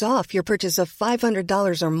 $50 off your purchase of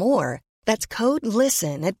 $500 or more. That's code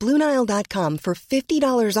LISTEN at BlueNile.com for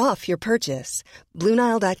 $50 off your purchase.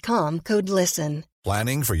 BlueNile.com, code LISTEN.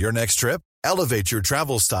 Planning for your next trip? Elevate your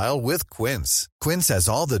travel style with Quince. Quince has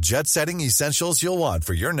all the jet-setting essentials you'll want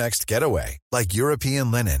for your next getaway, like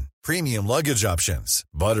European linen, premium luggage options,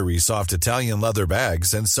 buttery soft Italian leather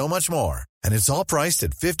bags, and so much more. And it's all priced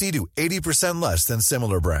at 50 to 80% less than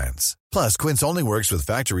similar brands. Plus, Quince only works with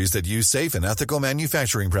factories that use safe and ethical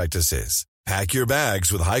manufacturing practices. Pack your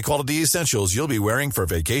bags with high-quality essentials you'll be wearing for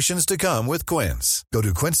vacations to come with Quince. Go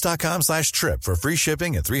to quince.com/trip for free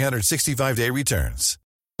shipping and 365-day returns.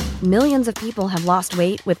 Millions of people have lost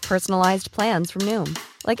weight with personalized plans from Noom.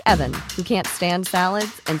 Like Evan, who can't stand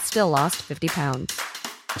salads and still lost 50 pounds.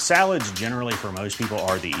 Salads generally for most people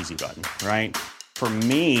are the easy button, right? For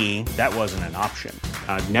me, that wasn't an option.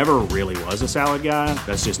 I never really was a salad guy.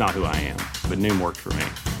 That's just not who I am. But Noom worked for me.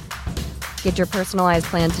 Get your personalized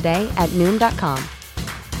plan today at Noom.com.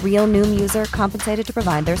 Real Noom user compensated to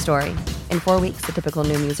provide their story. In 4 weeks, the typical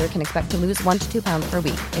Noom user can expect to lose 1 to 2 pounds per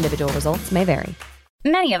week. Individual results may vary.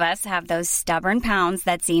 Many of us have those stubborn pounds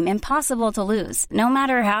that seem impossible to lose, no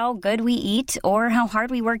matter how good we eat or how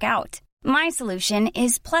hard we work out. My solution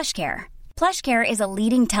is PlushCare. PlushCare is a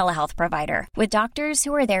leading telehealth provider with doctors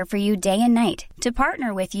who are there for you day and night to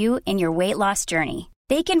partner with you in your weight loss journey.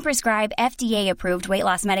 They can prescribe FDA-approved weight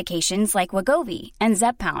loss medications like Wegovy and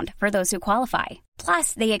Zepbound for those who qualify.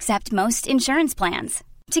 Plus, they accept most insurance plans.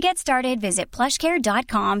 To get started, visit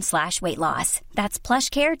plushcare.com/weightloss. That's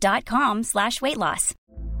plushcare.com/weightloss.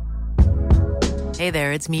 Hey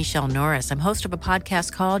there, it's Michelle Norris. I'm host of a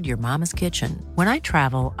podcast called Your Mama's Kitchen. When I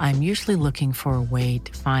travel, I'm usually looking for a way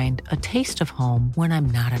to find a taste of home when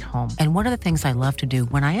I'm not at home. And one of the things I love to do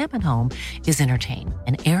when I am at home is entertain.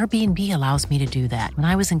 And Airbnb allows me to do that.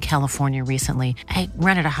 When I was in California recently, I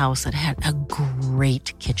rented a house that had a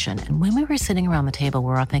great kitchen. And when we were sitting around the table, we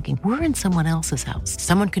were all thinking, we're in someone else's house.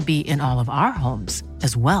 Someone could be in all of our homes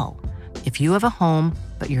as well. If you have a home,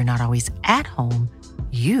 but you're not always at home,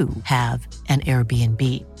 you have an Airbnb.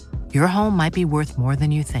 Your home might be worth more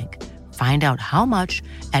than you think. Find out how much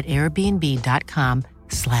at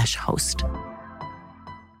airbnb.com/host.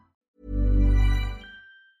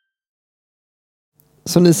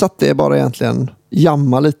 Så ni satte er bara egentligen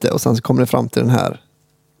jamma lite och sen så kom ni fram till den här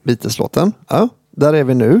Beatles-låten. Ja, där är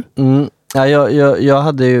vi nu. Ja, jag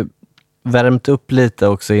hade ju värmt upp lite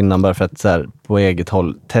också innan bara för att så här, på eget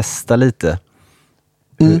håll testa lite.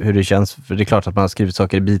 Hur det känns, för det är klart att man har skrivit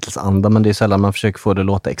saker i Beatles-anda, men det är sällan man försöker få det att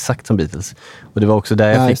låta exakt som Beatles. Och det var också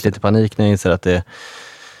där jag fick lite panik när jag inser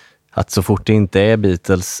att så fort det inte är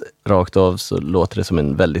Beatles rakt av så låter det som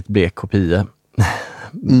en väldigt blek kopia.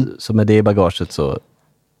 Så med det i bagaget så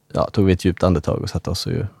tog vi ett djupt andetag och satte oss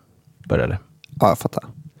och började. Ja, jag fattar.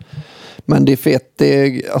 Men det är fett,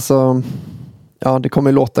 det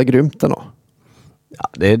kommer låta grymt ändå. Ja,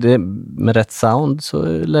 det med rätt sound så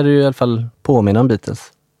lär det ju i alla fall påminna om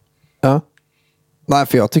Beatles. Ja. Nej,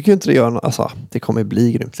 för jag tycker inte det gör något. Det kommer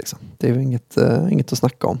bli grymt liksom. Det är ju inget att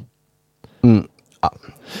snacka om. Ja,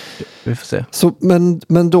 vi får se. Så,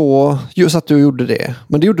 men då, just att du gjorde det.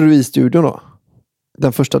 Men det gjorde du i studion då?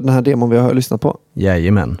 Den här demon vi har lyssnat på?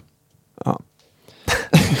 Jajamän. Ja.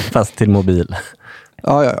 Fast till mobil.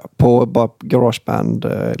 Ja. På bara GarageBand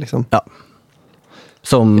liksom. Ja.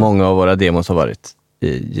 Som många av våra demos har varit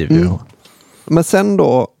i JVH. Men sen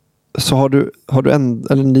då så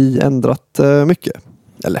har ni ändrat mycket.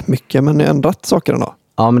 Eller mycket, men ni har ändrat saker då?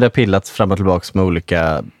 Ja, men det har pillats fram och tillbaka med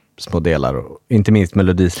olika små delar. Och inte minst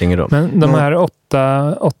melodislingor då. Men de här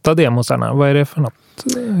åtta demosarna, vad är det för något?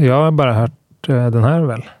 Jag har bara hört den här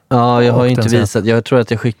väl? Ja, jag har inte visat. Jag tror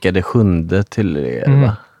att jag skickade 7:e till er,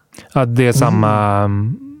 va? Ja, det är samma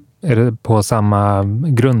är det på samma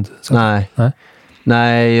grund? Så?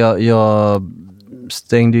 Nej, jag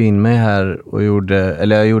stängde ju in mig här och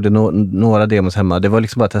jag gjorde några demos hemma. Det var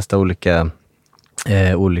liksom bara att testa olika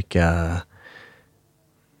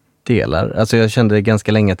delar. Alltså jag kände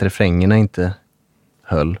ganska länge att refrängerna inte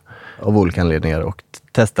höll av olika anledningar och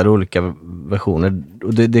testade olika versioner.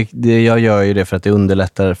 Och jag gör ju det för att det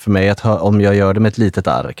underlättar för mig att om jag gör det med ett litet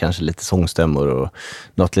arr, kanske lite sångstämmor och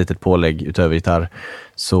något litet pålägg utöver gitarr,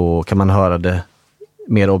 så kan man höra det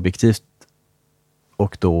mer objektivt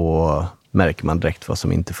och då märker man direkt vad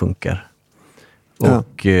som inte funkar. Ja.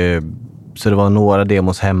 Och så det var några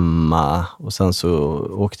demos hemma och sen så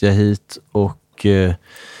åkte jag hit och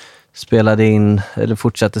spelade in, eller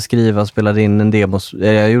fortsatte skriva, spelade in en demos.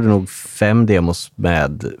 Jag gjorde nog 5 demos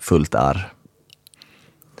med fullt arr.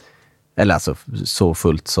 Eller alltså så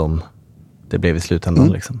fullt som det blev i slutändan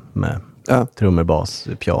liksom. Med trummor, bas,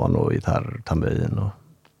 piano, gitarr, tamburin och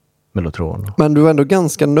mellotron. Men du var ändå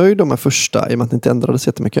ganska nöjd med första i och med att det inte ändrades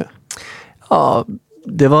jättemycket? Ja,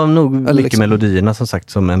 det var nog mycket liksom melodierna som sagt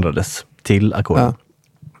som ändrades till ackorden.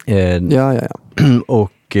 Ja.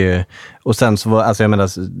 Och sen så var, alltså jag menar,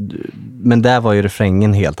 men där var ju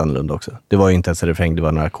refrängen helt annorlunda också. Det var ju inte ens en refräng, det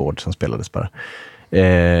var några ackord som spelades bara.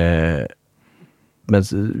 Men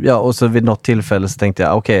ja, och så vid något tillfälle så tänkte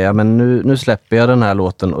jag men nu släpper jag den här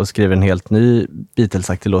låten och skriver en helt ny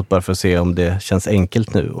Beatles-aktig låt bara för att se om det känns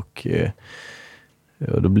enkelt nu. Och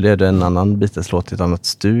då blev det en annan Beatles-låt, ett annat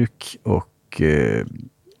stuk, och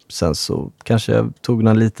sen så kanske jag tog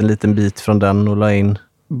någon liten bit från den och la in.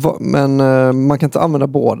 Men man kan inte använda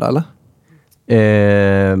båda, eller?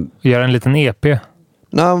 Göra en liten EP?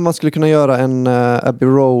 Nej, man skulle kunna göra en Abbey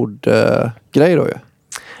Road-grej då ju.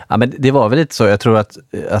 Ja, men det var väl lite så. Jag tror att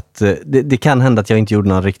det kan hända att jag inte gjorde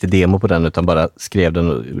någon riktig demo på den utan bara skrev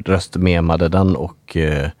den och röstmemade den och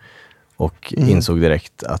insåg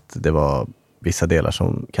direkt att det var vissa delar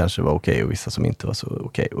som kanske var okej och vissa som inte var så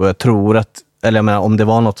okej. Och jag tror att, eller jag menar, om det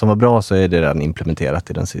var något som var bra så är det redan implementerat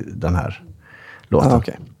i den här låten.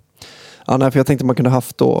 Okej. Ja, nej, för jag tänkte man kunde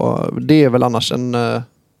haft då, det är väl annars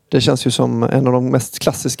det känns ju som en av de mest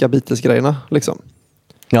klassiska Beatles-grejerna liksom.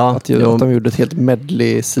 Ja, att de gjorde ett helt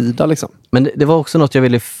medley-sida liksom. Men det var också något jag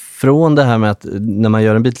ville från det här med att när man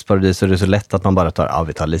gör en Beatles-parodi så är det så lätt att man bara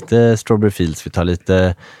vi tar lite Strawberry Fields, vi tar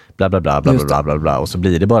lite bla bla bla bla bla bla bla och så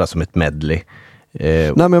blir det bara som ett medley.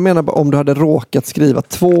 Nej, men jag menar om du hade råkat skriva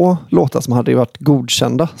 2 låtar som hade varit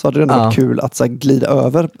godkända så hade det ändå varit kul att så här, glida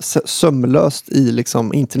över sömlöst i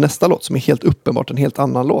liksom, inte nästa låt som är helt uppenbart en helt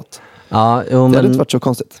annan låt. Ja, det hade inte varit så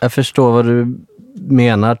konstigt. Jag förstår vad du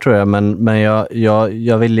menar tror jag, men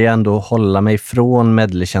jag ville ändå hålla mig från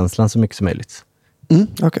medley-känslan så mycket som möjligt.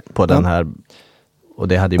 På den här, och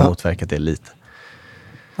det hade ju motverkat det lite.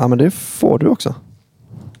 Ja, men det får du också.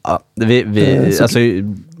 Ja, alltså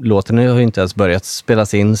låten har ju inte ens börjat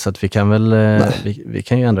spelas in så att vi kan väl vi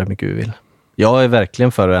kan ju ändra hur mycket vi vill. Jag är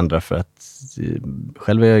verkligen för att ändra för att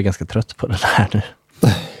själv är jag ganska trött på det här nu.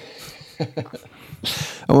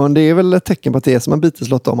 Ja, men det är väl ett tecken på att det är som en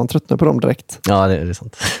Beatles-låt om man tröttnar på dem direkt. Ja, det är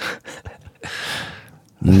sant.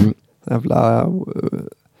 Jävla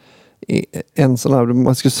en sån här,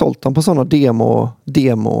 man skulle sålt dem på sådana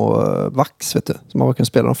demo-vax, vet du, som man kan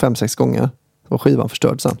spela dem 5-6 gånger. Och skivan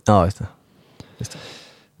förstörd sen. Ja, just det.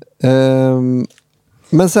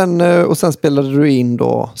 Men sen spelade du in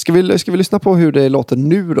då. Ska vi lyssna på hur det låter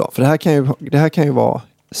nu då? För det här kan ju vara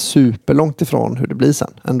superlångt ifrån hur det blir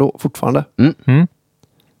sen. Ändå fortfarande.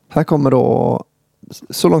 Här kommer då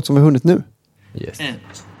så långt som vi hunnit nu. Yes. 1,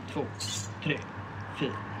 2, 3, 3.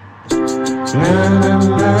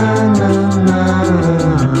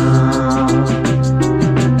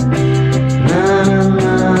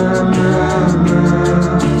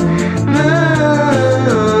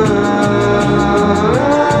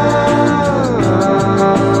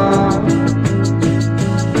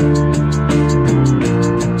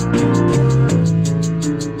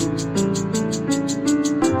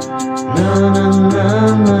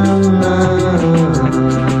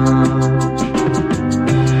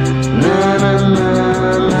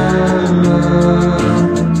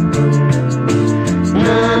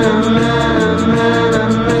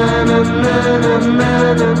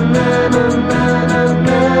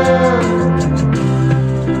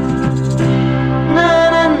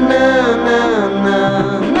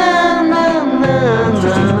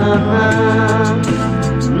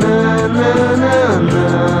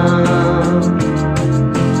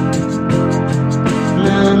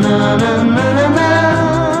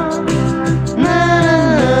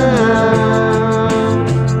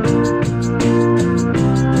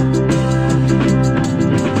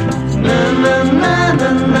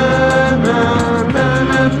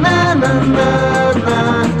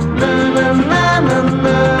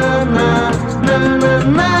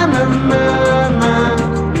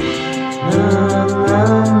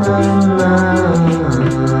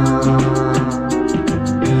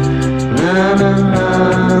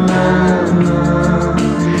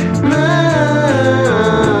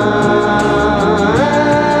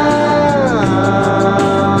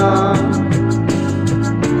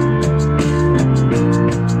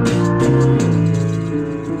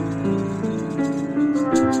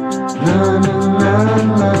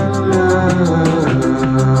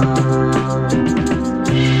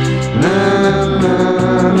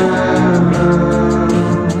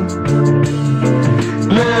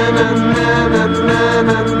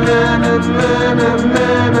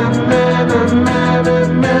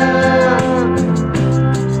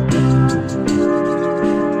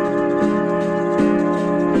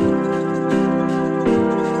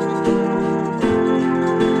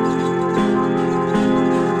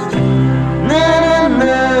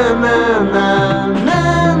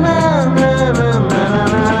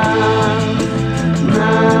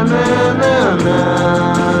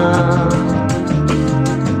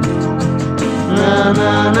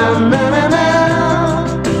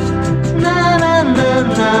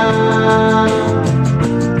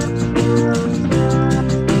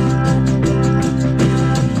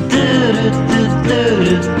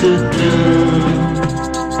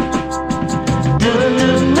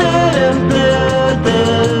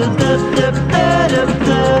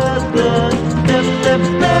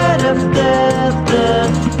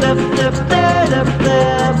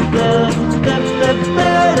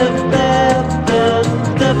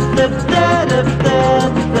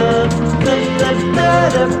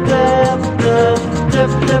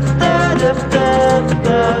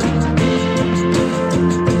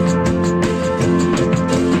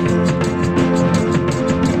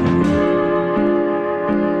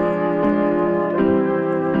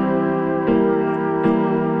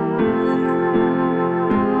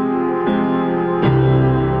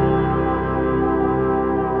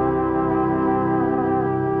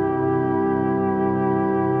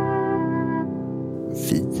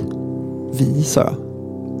 Vi sa jag.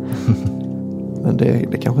 Men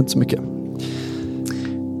det kanske inte så mycket.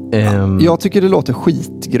 Jag tycker det låter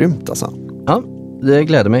skitgrymt alltså. Ja, det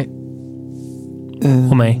gläder mig.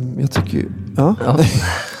 Och mig. Jag tycker ja.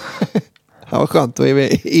 Ja, vad skönt, då är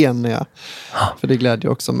vi eniga. För det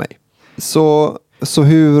glädjer också mig. Så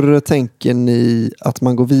hur tänker ni att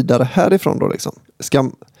man går vidare härifrån då liksom?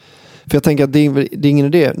 För jag tänker att det är ingen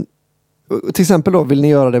idé. Till exempel då, vill ni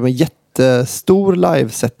göra det med jättestor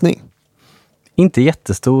livesättning? Inte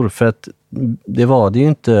jättestor, för att det var det ju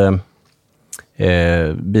inte.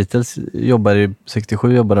 Beatles jobbade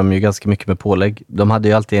 67 jobbade de ju ganska mycket med pålägg. De hade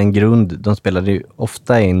ju alltid en grund. De spelade ju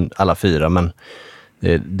ofta in alla fyra, men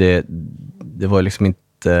det var ju liksom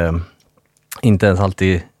inte ens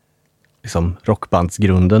alltid liksom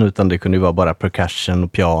rockbandsgrunden, utan det kunde ju vara bara percussion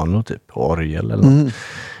och piano typ, och orgel eller något.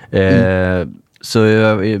 Så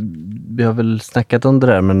vi har väl snackat om det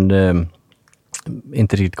där, men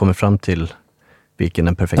inte riktigt kommit fram till vilken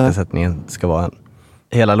den perfekta sättningen ska vara.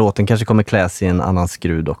 Hela låten kanske kommer kläs i en annan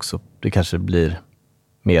skrud också. Det kanske blir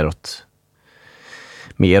mer åt.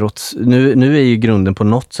 Nu är ju grunden på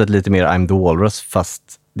något sätt lite mer I'm the Walrus, fast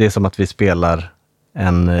det är som att vi spelar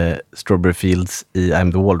en Strawberry Fields i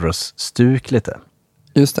I'm the Walrus-stuk lite.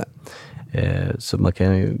 Just det. Så man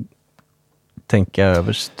kan ju tänka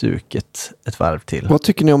över stuket ett varv till. Vad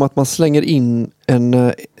tycker ni om att man slänger in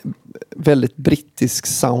en väldigt brittisk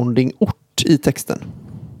sounding ort i texten?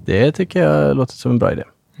 Det tycker jag låter som en bra idé.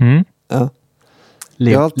 Ja.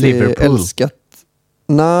 Jag har alltid älskat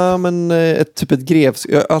ett grevs.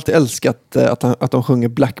 Jag har alltid älskat att de sjunger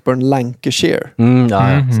Blackburn Lancashire.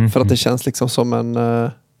 För att det känns liksom som en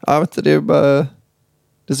jag vet inte, det är bara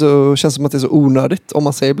känns som att det är så onödigt. Om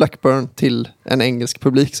man säger Blackburn till en engelsk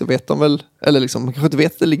publik så vet de väl, eller liksom, man kanske inte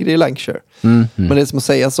vet att det ligger i Lancashire. Men det är som att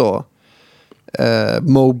säga så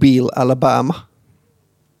Mobile, Alabama.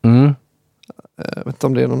 Jag vet inte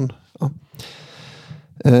om det är någon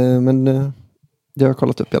men det har jag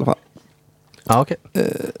kollat upp i alla fall. Okay.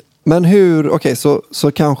 Men hur,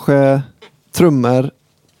 så kanske trummor,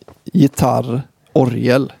 gitarr,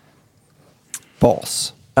 orgel,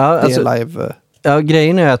 bas. Ja, alltså, det är live. Ja,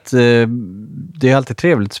 grejen är att det är alltid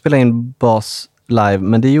trevligt att spela in bas live,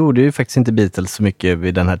 men det gjorde ju faktiskt inte Beatles så mycket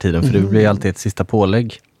vid den här tiden, för det blev alltid ett sista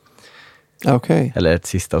pålägg. Eller ett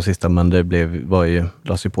sista, men det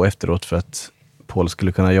lades ju på efteråt för att Paul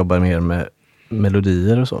skulle kunna jobba mer med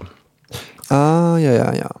melodier och så. Ja.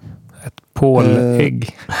 Ett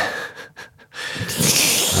pålägg.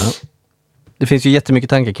 Det finns ju jättemycket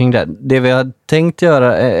tankar kring det. Det vi har tänkt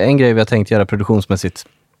göra, en grej vi har tänkt göra produktionsmässigt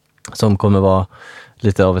som kommer vara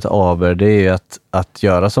lite av ett aber, det är ju att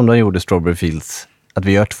göra som de gjorde Strawberry Fields. Att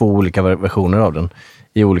vi gör 2 olika versioner av den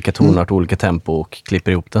i olika tonart, olika tempo och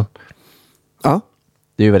klipper ihop den. Ja.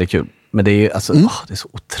 Det är ju väldigt kul. Men det är ju alltså, det är så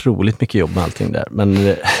otroligt mycket jobb med allting där.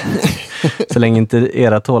 Men så länge inte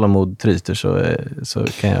era tålamod tryter så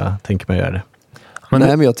kan jag tänka mig att göra det.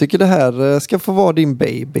 Nej, men jag tycker det här ska få vara din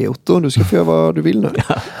baby, Otto. Du ska få göra vad du vill nu.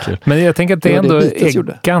 Men jag tänker att det ändå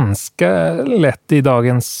är ganska lätt i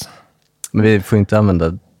dagens... Men vi får inte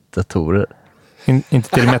använda datorer. Inte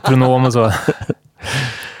till metronom och så.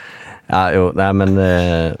 Ja, jo, nej men...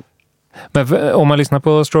 Men om man lyssnar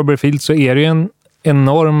på Strawberry Fields så är det ju en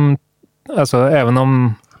enorm... Alltså även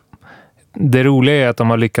om det roliga är att de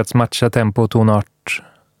har lyckats matcha tempo och tonart.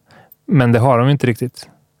 Men det har de inte riktigt.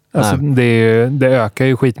 Alltså det ökar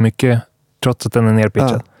ju skitmycket trots att den är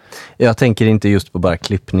nerpitchad. Ja. Jag tänker inte just på bara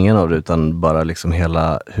klippningen av det utan bara liksom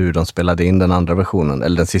hela hur de spelade in den andra versionen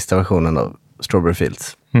eller den sista versionen av Strawberry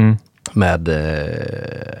Fields. Med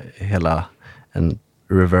hela en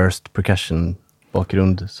reversed percussion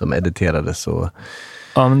bakgrund som editerades och...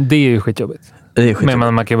 Ja, men det är ju skitjobbigt.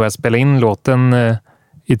 Men man kan bara spela in låten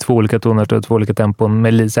i 2 olika toner och 2 olika tempon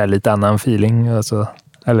med lite annan feeling. Alltså,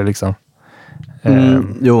 eller liksom...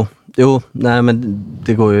 Jo, nej men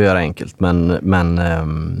det går ju att göra enkelt. Men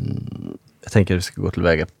jag tänker att vi ska gå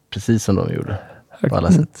tillväga precis som de gjorde på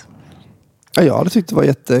alla sätt. Ja, jag hade tyckt det var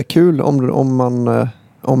jättekul om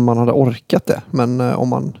man hade orkat det. Men om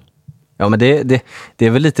man... Ja, men det är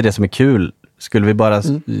väl lite det som är kul. Skulle vi bara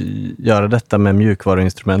göra detta med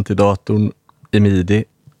mjukvaruinstrument i datorn i MIDI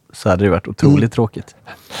så hade det varit otroligt tråkigt.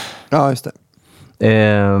 Ja, just det.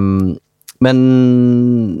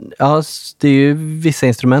 Men ja, det är ju vissa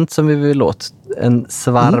instrument som vi vill åt. En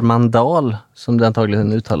svarmandal, som det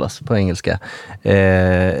antagligen uttalas på engelska.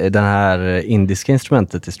 Den här indiska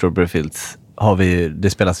instrumentet i Strawberry Fields det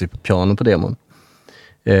spelas ju på piano på demon.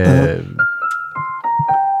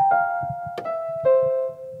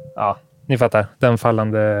 Ja, ni fattar. Den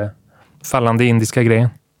fallande indiska grejen.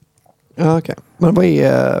 Ja, okej. Men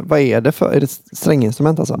vad är det för? Är det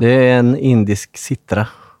stränginstrument alltså? Det är en indisk sitra.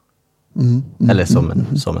 Eller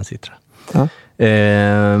som en sitra. Ja.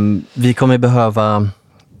 Vi kommer behöva...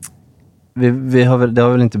 det har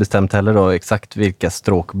väl inte bestämt heller då exakt vilka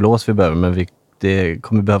stråkblås vi behöver, men det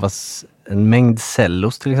kommer behövas en mängd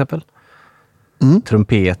cellos till exempel.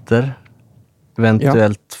 Trumpeter.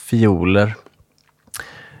 Eventuellt fioler.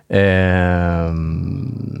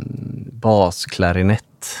 Basklarinett.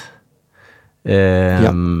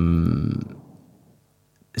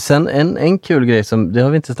 Sen en kul grej som, det har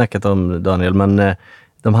vi inte snackat om, Daniel, men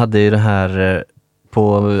de hade ju det här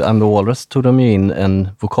på I'm the Walrus tog de ju in en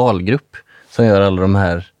vokalgrupp som gör alla de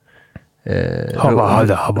här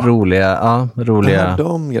roliga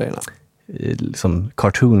de grejerna. Liksom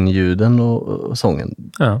cartoon-ljuden och sången.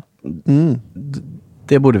 Ja.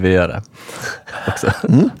 Det borde vi göra också.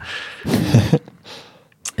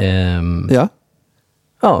 Ja.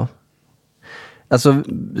 Ja. Alltså,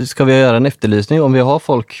 ska vi göra en efterlysning? Om vi har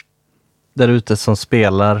folk där ute som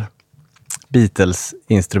spelar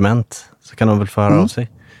Beatles-instrument så kan de väl få höra av sig.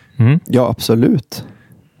 Ja, absolut.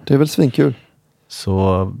 Det är väl svinkul.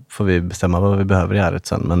 Så får vi bestämma vad vi behöver i äret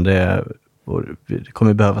sen. Men det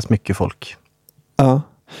kommer behövas mycket folk. Ja.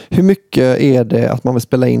 Hur mycket är det att man vill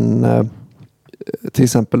spela in till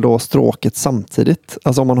exempel då stråket samtidigt?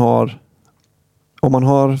 Alltså om man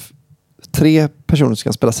har 3 personer som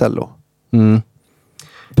kan spela cello.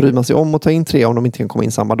 Bryr man sig om att ta in 3 om de inte kan komma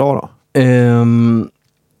in samma dag då?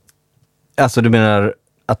 Alltså du menar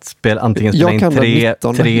att antingen spela in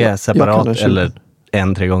 3 separat eller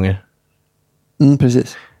 3 gånger?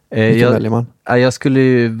 Precis. Vilken väljer man? Jag skulle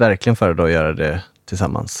ju verkligen föredra att göra det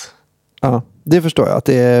tillsammans. Ja, det förstår jag. Att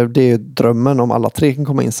det är drömmen om alla 3 kan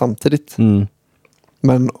komma in samtidigt.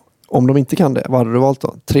 Men om de inte kan det, vad hade du valt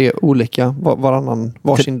då? 3 olika,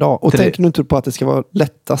 varsin dag. Och tänker du inte på att det ska vara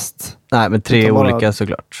lättast? Nej, men 3 olika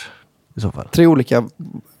såklart. I så fall. 3 olika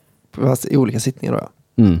i olika sittningar då,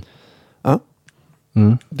 ja. Ja.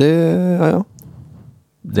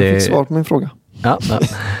 Jag fick svar på min fråga. Ja.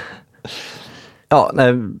 Ja,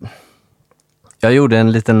 nej. Jag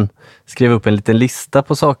skrev upp en liten lista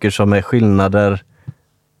på saker som är skillnader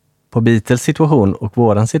på Beatles situation och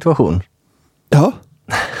våran situation. Ja.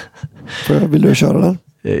 Vill du köra den?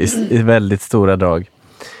 I väldigt stora drag.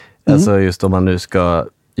 Alltså just om man nu ska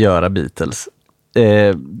göra Beatles.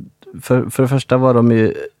 För det första var de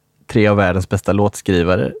ju 3 av världens bästa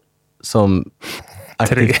låtskrivare. Som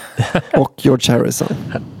 3. Och George Harrison.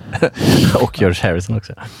 Och George Harrison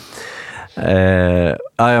också.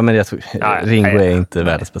 Men jag tror Ringo är inte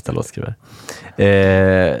världens bästa låtskrivare.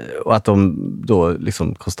 Och att de då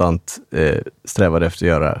liksom konstant strävade efter att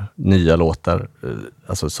göra nya låtar,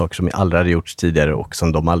 alltså saker som aldrig hade gjorts tidigare och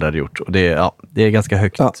som de aldrig hade gjort. Och det är ganska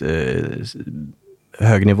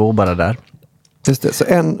hög nivå bara där. Just det, så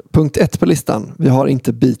punkt 1 på listan. Vi har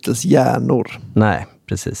inte Beatles hjärnor. Nej,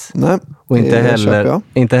 precis. Nej, och det köper jag.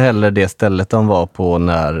 inte heller det stället de var på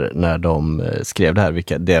när de skrev det här,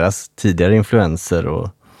 vilka deras tidigare influenser och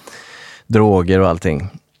droger och allting.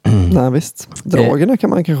 Nej, visst. Drogerna kan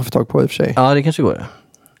man kanske få tag på i och för sig. Ja, det kanske går.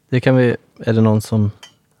 Det kan vi, är det någon som...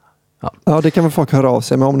 Ja, det kan väl folk höra av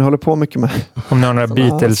sig, men om ni håller på mycket med... Om ni har några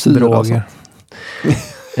Beatles-droger.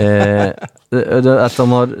 Att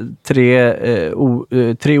de har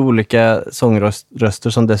tre olika sångröster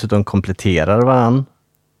som dessutom kompletterar varann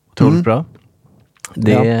otroligt bra.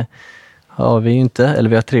 Det har vi ju inte, eller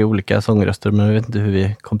vi har 3 olika sångröster, men vi vet inte hur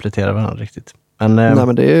vi kompletterar varandra riktigt. Men, nej,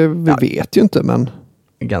 men det vi vet ju inte, men...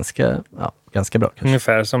 Ganska bra kanske.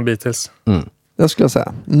 Ungefär som Beatles. Jag skulle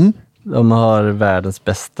säga. De har världens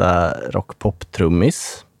bästa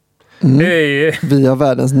rock-pop-trummis. Hey. Vi har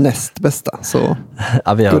världens näst bästa, så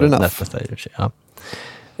ja, vi har good världens näst bästa i och för sig.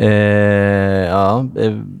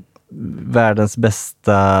 Världens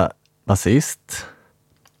bästa basist.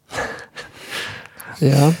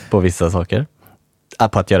 Ja. På vissa saker.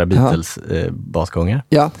 På att göra Beatles basgångar.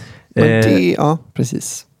 Ja, men ja,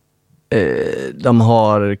 precis. De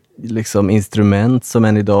har liksom instrument som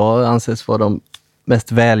än idag anses vara de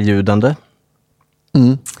mest välljudande.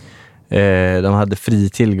 De hade fri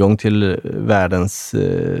tillgång till världens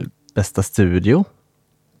bästa studio.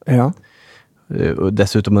 Ja. Och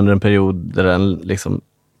dessutom under en period där den liksom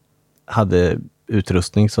hade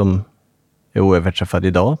utrustning som är oöverträffad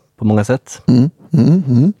idag på många sätt.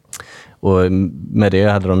 Och med det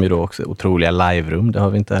hade de ju då också otroliga live-rum, det har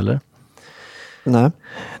vi inte heller. Nej.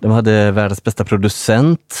 De hade världens bästa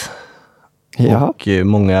producent. Ja. Och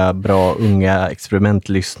många bra unga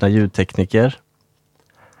experimentlyssna ljudtekniker.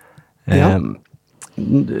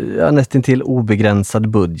 Nästan till obegränsad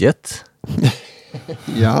budget.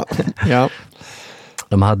 Ja.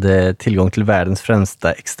 De hade tillgång till världens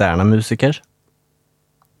främsta externa musiker.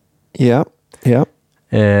 Ja.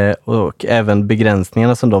 Och även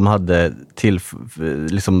begränsningarna som de hade till,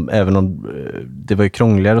 liksom, även om det var ju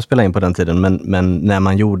krångligare att spela in på den tiden, men när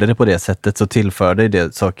man gjorde det på det sättet så tillförde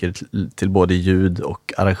det saker till både ljud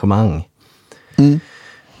och arrangemang.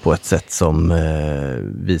 På ett sätt som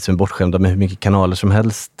vi som är bortskämda med hur mycket kanaler som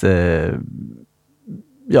helst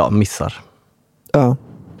missar. Ja.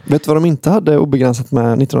 Vet du vad de inte hade obegränsat med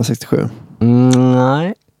 1967?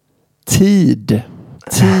 Nej.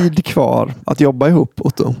 Tid kvar att jobba ihop,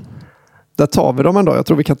 Otto. Där tar vi dem en dag. Jag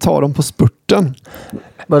tror vi kan ta dem på spurten.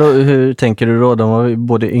 Vadå, hur tänker du då? De var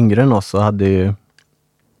både yngre än oss och hade ju...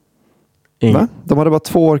 Va? De hade bara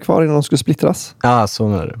 2 år kvar innan de skulle splittras. Ja, så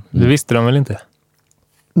menar du. Det visste de väl inte?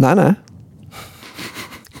 Nej.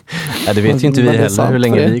 Ja, det vet ju inte vi heller hur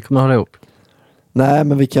länge vi kommer hålla ihop. Nej,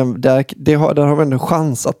 men vi kan, där har vi en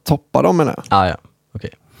chans att toppa dem, menar jag. Ja, okej.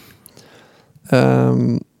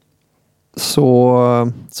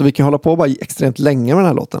 Så vi kan hålla på bara extremt länge med den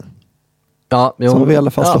här låten. Ja, så har vi i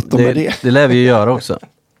alla fall slått dem med det. Det lär vi ju göra också.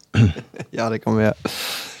 Ja, det kommer vi göra.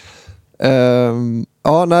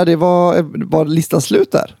 Det var listan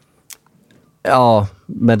slut där. Ja,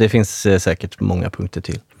 men det finns säkert många punkter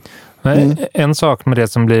till. En sak med det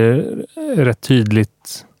som blir rätt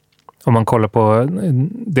tydligt om man kollar på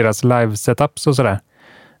deras live-setups och sådär.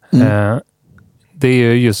 Det är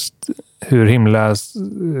ju just hur himla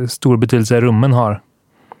stor betydelse rummen har.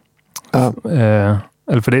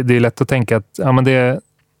 Eller för det är lätt att tänka att men det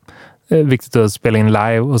är viktigt att spela in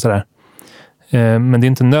live och sådär. Men det är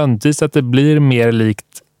inte nödvändigtvis att det blir mer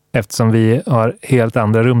likt eftersom vi har helt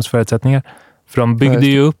andra rumsförutsättningar. För de byggde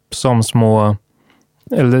ju upp som små,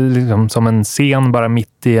 eller liksom som en scen bara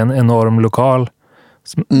mitt i en enorm lokal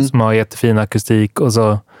som har jättefin akustik, och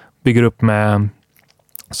så bygger upp med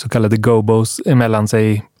så kallade gobos emellan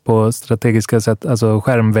sig på strategiska sätt, alltså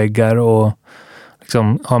skärmväggar, och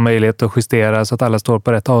liksom har möjlighet att justera så att alla står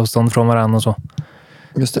på rätt avstånd från varandra och så.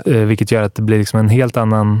 Just det. Vilket gör att det blir liksom en helt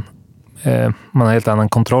annan man har helt annan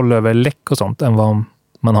kontroll över läck och sånt än vad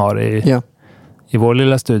man har i vår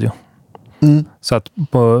lilla studio. Så att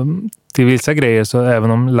till vissa grejer, så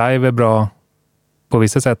även om live är bra på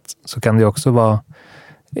vissa sätt, så kan det också vara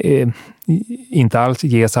inte alls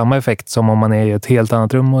ge samma effekt som om man är i ett helt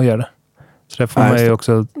annat rum och gör det. Så där får man ju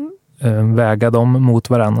också väga dem mot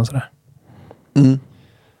varandra och sådär.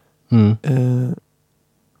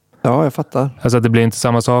 Ja, jag fattar. Alltså att det blir inte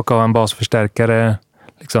samma sak att ha en basförstärkare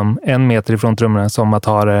liksom 1 meter ifrån trummorna som att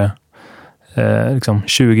ha det liksom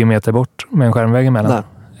 20 meter bort med en skärmvägg emellan. Nej.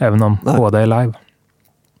 Även om båda är live.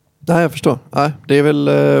 Nej, jag förstår. Nej, det är väl,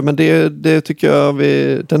 men det tycker jag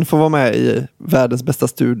den får vara med i världens bästa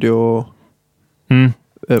studio.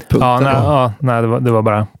 Det var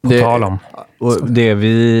bara på tal om. Och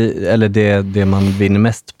det man vinner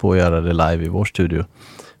mest på att göra det live i vår studio,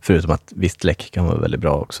 Förutom att visst läck kan vara väldigt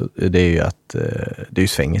bra också. Det är ju att det är ju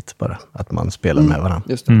svänget bara. Att man spelar med varandra.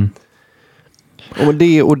 Just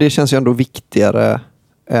det. Och det känns ju ändå viktigare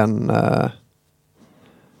än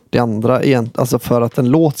det andra igen. Alltså för att en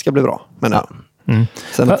låt ska bli bra. Men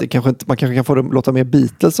sen att det man kanske kan få det låta mer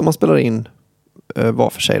Beatles om man spelar in var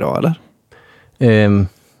för sig då, eller?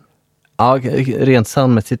 Ja, rent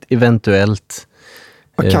soundmässigt eventuellt.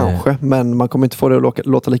 Ja, kanske, men man kommer inte få det att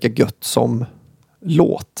låta lika gött som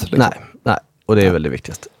låt. Liksom. Nej, och det är väl det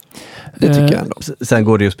viktigaste. Det tycker jag ändå. Sen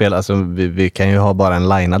går det ju att spela, alltså vi kan ju ha bara en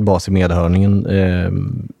linead bas i medhörningen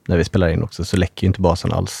när vi spelar in också, så läcker ju inte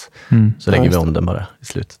basen alls. Så lägger vi om den bara i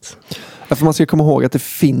slutet. Ja, för man ska komma ihåg att det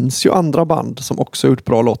finns ju andra band som också har gjort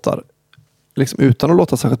bra låtar liksom utan att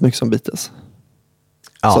låta särskilt mycket som Beatles.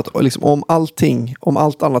 Ja. Så att liksom, om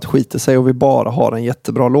allt annat skiter sig och vi bara har en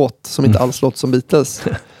jättebra låt som inte alls låter som Beatles,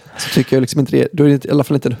 så tycker jag liksom inte det. Då är det i alla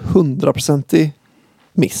fall inte en 100%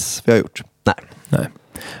 miss vi har gjort. Nej.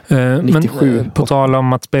 97. Men på tal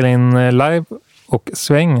om att spela in live och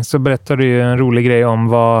sväng, så berättar du ju en rolig grej om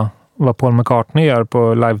vad Paul McCartney gör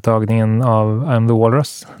på live-tagningen av I'm the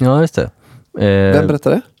Walrus. Ja, just det. Vem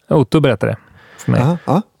berättar det? Otto berättar det för mig.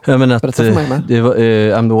 Jag menar att berätta för mig med. det var,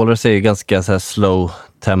 I'm the Walrus är ju ganska så här slow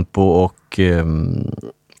tempo och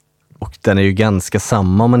den är ju ganska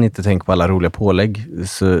samma om man inte tänker på alla roliga pålägg.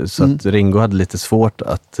 Så att Ringo hade lite svårt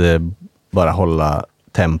att bara hålla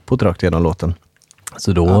tempot rakt igenom låten.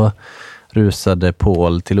 Så då rusade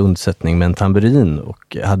Paul till undsättning med en tamburin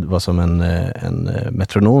och var som en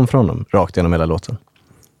metronom från honom rakt igenom hela låten.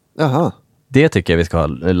 Jaha. Det tycker jag vi ska ha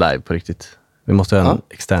live på riktigt. Vi måste ha en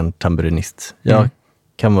extern tamburinist. Jag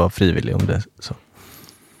kan vara frivillig om det är så.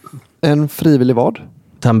 En frivillig vad?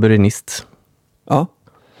 Tamburinist. Ja.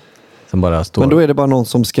 Som bara står. Men då är det bara någon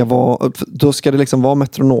som ska vara... Då ska det liksom vara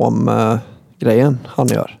metronom-grejen han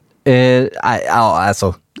gör. Ja,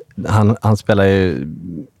 alltså... Han spelar ju...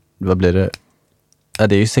 Vad blir det? Ja,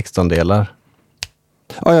 det är ju 16 delar.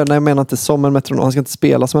 Nej, jag menar inte som en metronom. Han ska inte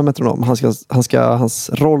spela som en metronom. Hans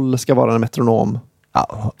roll ska vara en metronom.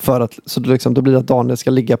 Ja. För att, så det liksom, då blir det att Daniel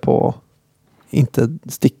ska ligga på... Inte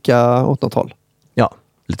sticka åt något håll. Ja,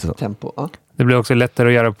 lite så. Tempo, ja. Det blir också lättare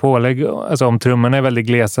att göra pålägg. Alltså om trummorna är väldigt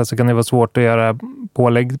glesa så kan det vara svårt att göra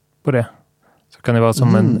pålägg på det. Så kan det vara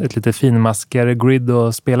som ett lite finmaskigare grid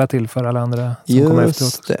att spela till för alla andra som kommer efteråt.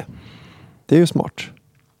 Just det. Det är ju smart.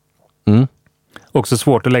 Också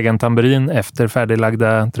svårt att lägga en tamburin efter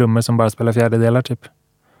färdiglagda trummor som bara spelar fjärdedelar typ.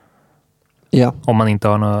 Ja. Om man inte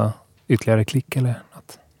har några ytterligare klick eller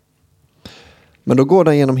något. Men då går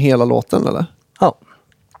den genom hela låten, eller? Ja.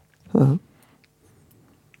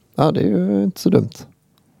 Ja, det är ju inte så dumt.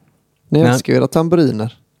 Ni älskar ju era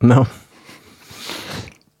tamburiner. No.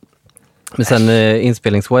 Men sen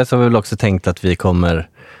inspelningswise har vi väl också tänkt att vi kommer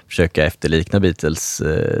försöka efterlikna Beatles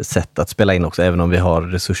sätt att spela in också. Även om vi har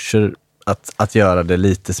resurser att göra det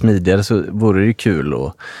lite smidigare, så vore det ju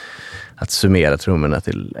kul att summera trummorna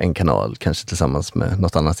till en kanal. Kanske tillsammans med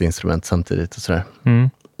något annat instrument samtidigt och sådär.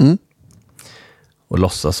 Och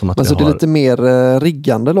låtsas som att alltså det är lite mer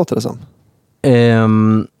riggande, låter det som.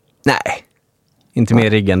 Nej. Inte mer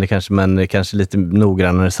riggande kanske, men kanske lite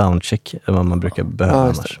noggrannare soundcheck än vad man brukar behöva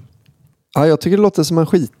annars. Ja, jag tycker det låter som en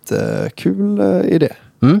skitkul idé.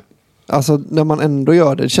 Alltså när man ändå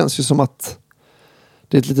gör det känns ju som att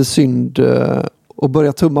det är ett lite synd att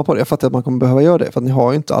börja tumma på det. Jag fattar att man kommer behöva göra det, för att ni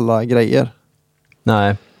har ju inte alla grejer.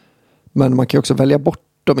 Nej. Men man kan ju också välja bort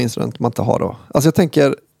de instrument man inte har då. Alltså jag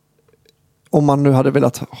tänker, om man nu hade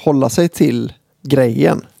velat hålla sig till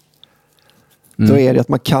grejen, då är det att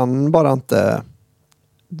man kan bara inte...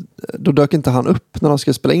 Då dök inte han upp när de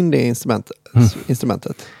skulle spela in det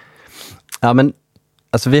instrumentet. Ja, men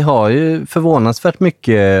alltså vi har ju förvånansvärt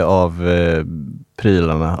mycket av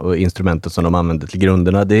prylarna och instrumenten som de använder till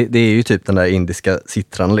grunderna. Det är ju typ den där indiska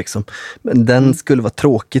sittran liksom. Men den skulle vara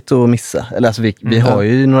tråkigt att missa. Eller alltså vi har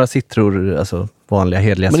ju några sittror, alltså vanliga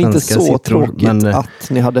hedliga svenska sittror. Men inte så tråkigt att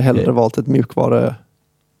ni hade hellre valt ett mjukvara.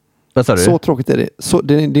 Vad sa du? Så tråkigt är det.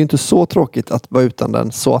 Det är inte så tråkigt att vara utan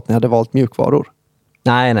den så att ni hade valt mjukvaror.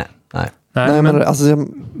 Nej.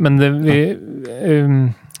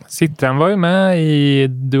 Sittran var ju med i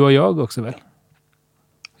Du och jag också väl?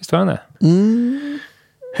 Visst var han det?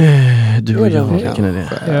 Du och jag, vilken är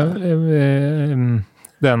det?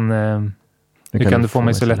 Den Hur kan du få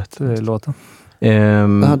mig så lätt låten?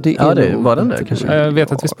 Det var den där kanske. Jag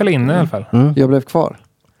vet att vi spelade in i alla fall. Jag blev kvar.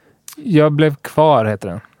 Jag blev kvar heter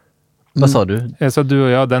den. Vad sa du? Jag sa Du och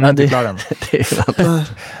jag, den är inte klar än. Det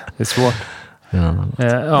är svårt.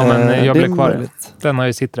 Men jag blev kvar. Den har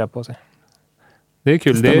ju Sittra på sig. Det är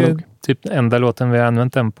kul. Det är typ enda låten vi har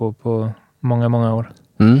använt den på många, många år.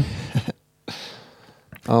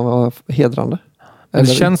 Ja, vad hedrande. Det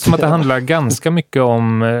känns som att det handlar ganska mycket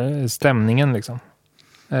om stämningen liksom.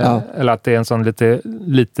 Eller att det är en sån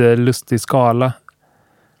lite lustig skala.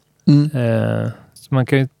 Så man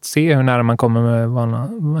kan ju se hur nära man kommer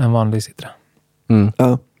med en vanlig citra.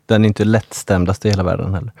 Ja. Den är inte lättstämdaste i hela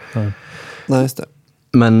världen heller. Nej, just det.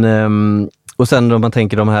 Men, och sen om man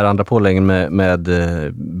tänker de här andra påläggen med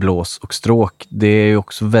blås och stråk, det är ju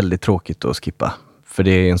också väldigt tråkigt att skippa. För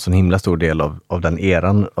det är en sån himla stor del av den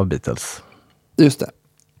eran av Beatles. Just det.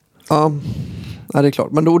 Ja, det är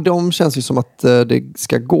klart. Men då, de känns ju som att det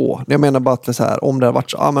ska gå. Jag menar bara att det så här, om det har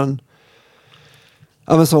varit så,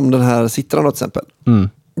 men som den här citran då till exempel.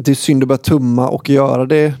 Det är synd att börja tumma och göra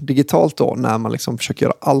det digitalt då, när man liksom försöker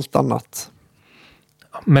göra allt annat.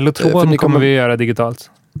 Mellotron kommer vi göra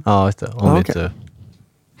digitalt. Ja, just det. Om vi inte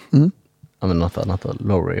använder något annat,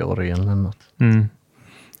 Lowry-orgeln eller något.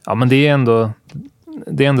 Ja, men det är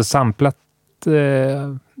ändå samplat.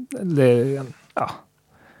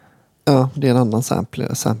 Ja, det är en annan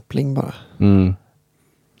sampling bara. Nej,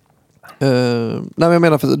 men jag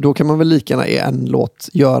menar, för då kan man väl lika gärna i en låt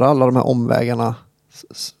göra alla de här omvägarna.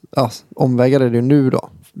 Ja, omvägar är det ju nu då.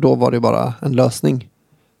 Då var det bara en lösning.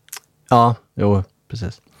 Ja, jo,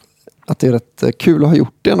 precis. Att det är rätt kul att ha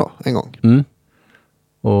gjort det ändå en gång.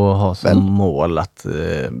 Och ha som mål att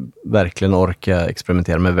verkligen orka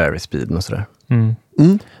experimentera med varispeeden och sådär.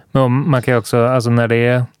 Men man kan ju också, alltså när det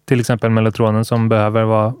är till exempel mellotronen som behöver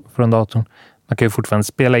vara från datorn, man kan ju fortfarande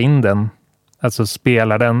spela in den. Alltså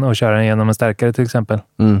spela den och köra den genom en stärkare till exempel.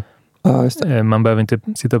 Ja, just det. Man behöver inte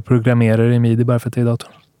sitta och programmera det i MIDI bara för att det är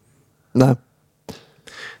datorn. Nej.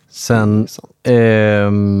 Sen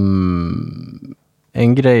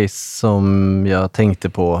en grej som jag tänkte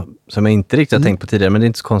på, som jag inte riktigt har tänkt på tidigare, men det är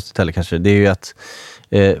inte så konstigt heller kanske, det är ju att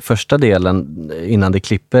första delen innan det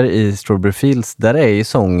klipper i Strawberry Fields, där är ju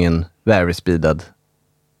sången varispeedad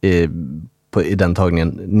i den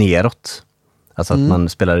tagningen neråt. Alltså att man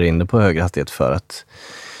spelar in det på högre hastighet för att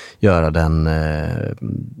göra den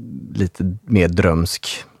lite mer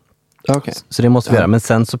drömsk. Okay. Så det måste vi göra. Men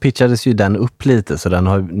sen så pitchades ju den upp lite, så den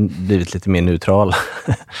har blivit lite mer neutral.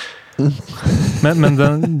 Men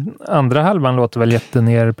den andra halvan låter väl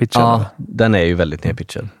jättenerpitchad? Ja, den är ju väldigt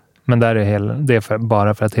nerpitchad. Men där är det är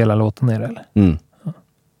bara för att hela låten är det, eller?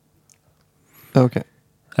 Ja. Okay.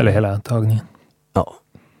 Eller hela tagningen.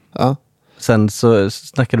 Ja. Sen så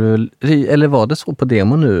snackade vi väl, eller var det så på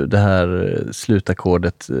demo nu, det här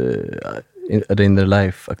slutakkordet, In the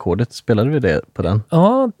Life-ackordet, spelade vi det på den?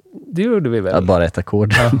 Ja, det gjorde vi väl. Ja, bara ett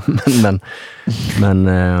ackord. Ja. men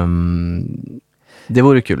det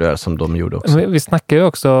vore kul att göra som de gjorde också. Vi snackade ju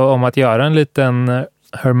också om att göra en liten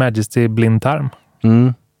Her Majesty blindtarm.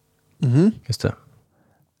 Just det.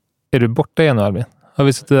 Är du borta igen nu, Albin? Har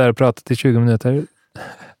vi suttit där och pratat i 20 minuter?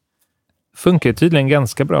 Funkar ju tydligen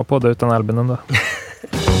ganska bra på det utan Albin ändå.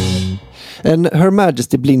 En Her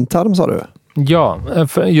Majesty blindtarm, sa du? Ja,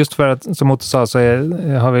 just för att som Otto sa så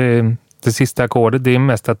har vi det sista ackordet. Det är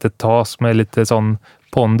mest att det tas med lite sån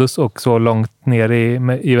pondus och så långt ner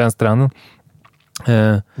i vänsterhanden.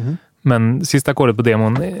 Men sista ackordet på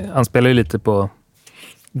demon anspelar ju lite på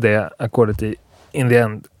det ackordet i In the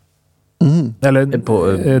End. Eller på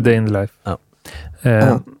Day in the Life. Ja.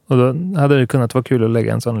 Och då hade det kunnat vara kul att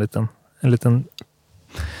lägga en sån liten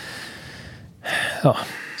ja.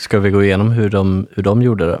 Ska vi gå igenom hur de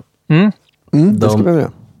gjorde det? Det ska vi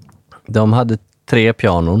göra. De hade 3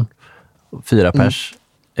 pianon, 4 pers,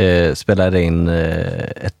 spelade in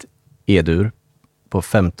ett E-dur på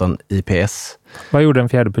 15 IPS. Vad gjorde den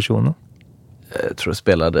fjärde personen? Jag tror jag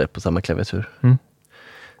spelade på samma klaviatur.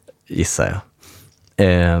 Gissar jag.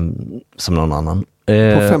 Som någon annan.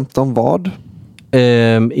 På 15 vad?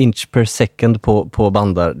 Inch per second på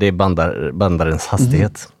bandar. Det är bandarens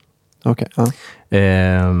hastighet. Okej.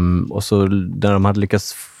 Och så när de hade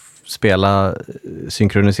lyckats spela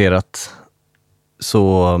synkroniserat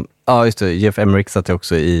så, just det, Jeff Emerick satt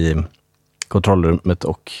också i kontrollrummet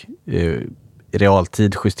och i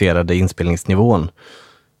realtid justerade inspelningsnivån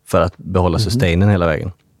för att behålla sustainen hela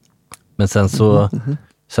vägen. Men sen så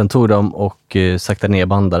sen tog de och saktade ner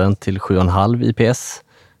bandaren till 7,5 IPS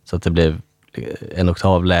så att det blev en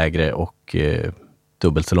oktav lägre och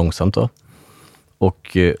dubbelt så långsamt då.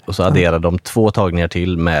 Och så adderade de 2 tagningar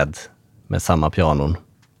till med samma pianon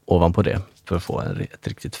ovanpå det för att få ett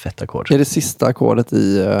riktigt fett ackord. Är det sista ackordet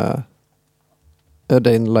i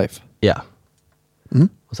Day in the Life? Ja.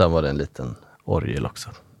 Och sen var det en liten orgel också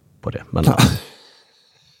på det. Men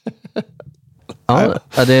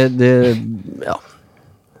det är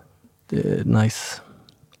nice.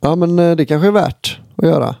 Ja, men det kanske är värt att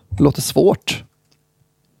göra. Det låter svårt.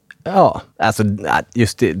 Ja, alltså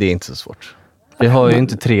just det är inte så svårt. Vi har ju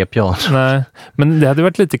inte 3 pianon. Nej, men det hade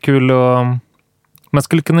varit lite kul att... Man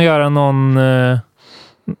skulle kunna göra någon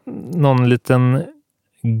liten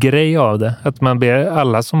grej av det. Att man ber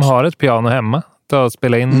alla som har ett piano hemma ta och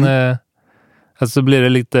spela in... Alltså så blir det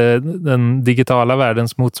lite den digitala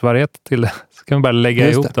världens motsvarighet till det. Så kan vi bara lägga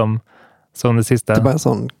ihop dem som det sista. Det är bara en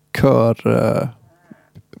sån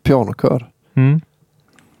pianokör.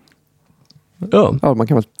 Ja, man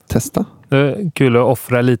kan väl testa. Det är kul att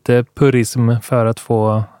offra lite purism för att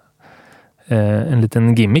få en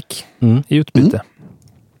liten gimmick i utbyte.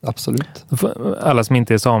 Absolut. Alla som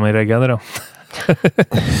inte är samireggade då.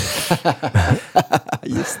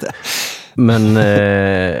 Just det. Men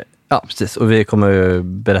ja, precis. Och vi kommer ju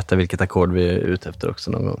berätta vilket ackord vi är ute efter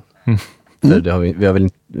också någon gång. För det har vi har väl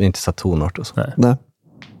inte satt tonart och så. Nej.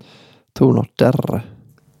 Tonart där.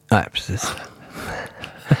 Nej, precis.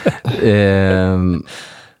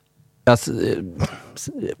 Alltså,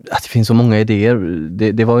 att det finns så många idéer.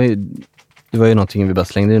 Det var ju någonting vi bara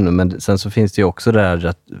slängde in nu, men sen så finns det ju också det här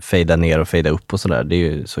att fejda ner och fejda upp och sådär. Det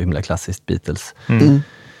är ju så himla klassiskt Beatles.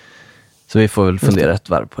 Så vi får väl fundera ett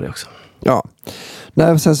varv på det också. Ja.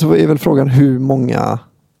 Nej, sen så är väl frågan hur många...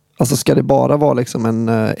 Alltså ska det bara vara liksom en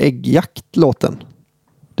äggjakt låten?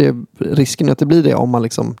 Risken är att det blir det om man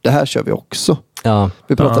liksom... Det här kör vi också. Ja.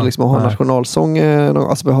 Vi pratar liksom om att ha nationalsång.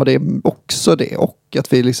 Alltså vi har det också det. Och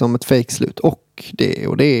att vi liksom ett fejkslut. Och det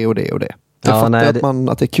och det och det och det. Jag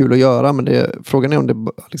fattar att det är kul att göra. Men frågan är om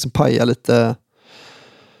det liksom pajar lite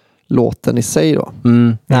låten i sig då.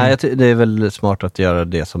 Nej, det är väl smart att göra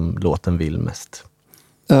det som låten vill mest.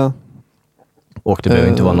 Ja. Och det behöver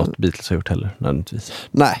inte vara något Beatles har gjort heller, nödvändigtvis.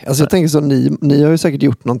 Nej, alltså jag tänker så, ni har ju säkert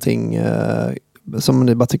gjort någonting som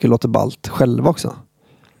ni bara tycker låter ballt själva också.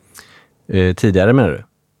 Tidigare menar du?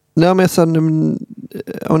 Nej, men sen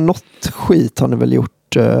något skit har ni väl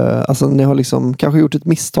gjort. Alltså ni har liksom kanske gjort ett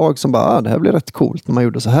misstag som bara, det här blir rätt coolt när man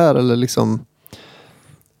gjorde så här, eller liksom...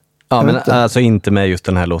 Ja, men alltså inte med just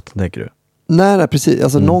den här låten, tänker du? Nej, precis.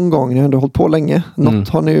 Alltså någon gång, ni har ändå hållit på länge. Något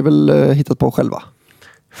har ni väl hittat på själva.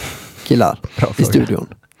 Killar i studion.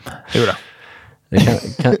 Jo då.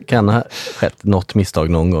 Det kan ha skett något misstag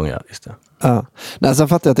någon gång, ja. Just det. Ja. Nej, sen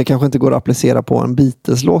fattar jag att det kanske inte går att applicera på en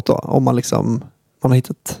Beatles-låt då. Om man har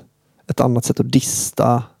hittat ett annat sätt att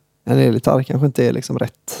dista en elgitarr kanske inte är liksom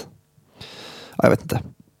rätt. Ja, jag vet inte.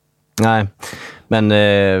 Nej, men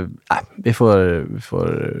vi får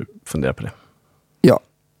fundera på det. Ja,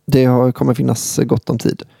 det kommer finnas gott om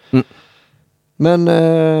tid. Men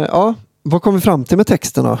ja, vad kommer vi fram till med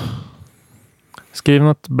texten då? Skriv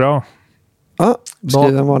något bra. Ja,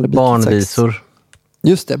 skriv en vanlig barnvisor.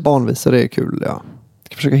 Just det, barnvisor är kul, ja. Jag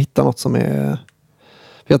ska försöka hitta något som är...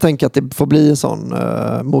 Jag tänker att det får bli en sån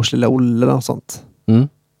Mors lilla Olle eller något sånt.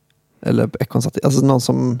 Eller Ekonsatt. Alltså någon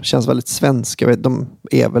som känns väldigt svensk. Jag vet, de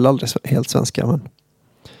är väl aldrig helt svenska, men...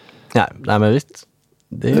 Nej, men visst.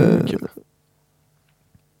 Det är kul.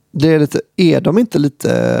 Det är lite... Är de inte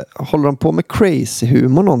lite... Håller de på med crazy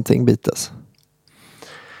humor någonting, Beatles?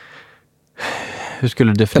 Hur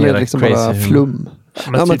skulle du definiera eller liksom crazy bara humor? Flum?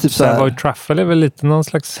 Men typ Savoy Truffle är väl lite någon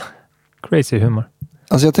slags crazy humor.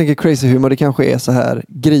 Alltså jag tänker crazy humor, det kanske är så här: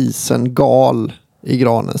 grisen gal i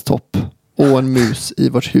granens topp och en mus i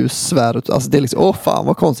vårt hus svär ut. Alltså det är liksom, fan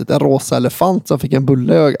vad konstigt, en rosa elefant som fick en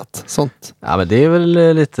bulle i ögat. Sånt. Ja, men det är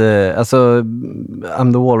väl lite, alltså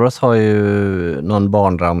I'm the Walrus har ju någon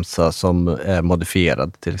barnramsa som är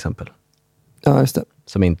modifierad till exempel. Ja, just det.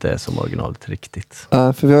 Som inte är som originalet riktigt.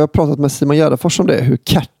 För vi har pratat med Simon Gärdenfors om det, hur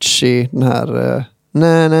catchy den här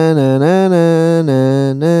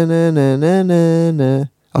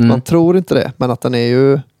att man tror inte det, men att den är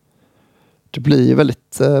ju, det blir ju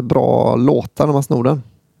väldigt bra låtar när man snor den.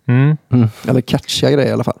 Eller catchiga grejer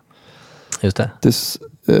i alla fall. Just det.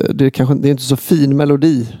 Det är inte så fin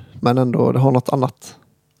melodi, men ändå det har något annat.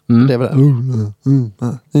 Det är väl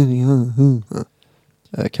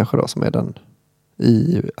kanske då som är den i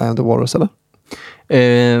I Am the Walrus, eller?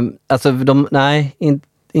 Alltså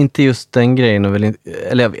inte just den grejen,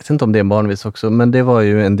 eller jag vet inte om det är en barnvis också, men det var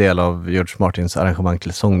ju en del av George Martins arrangemang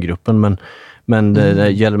till sånggruppen, men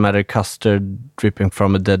Yellow Matter Custard Dripping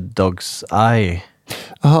from a Dead Dog's Eye.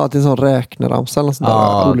 Jaha, det är en sån räkneramsa eller sånt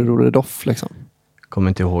där, Olle Doff liksom. Kommer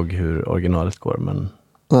inte ihåg hur originalet går, men...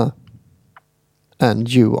 And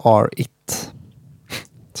you are it.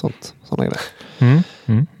 Såna grejer.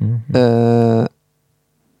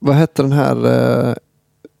 Vad hette den här...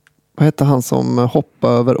 vad hette han som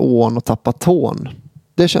hoppade över ån och tappade tån?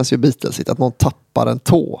 Det känns ju Beatlesigt att någon tappar en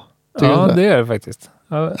tå. Ja, det är det faktiskt.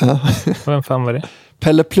 Vem fan var det?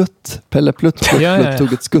 Pelle Plutt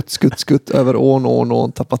tog ett skutt över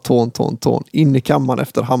ån, tappade tån. In i kammaren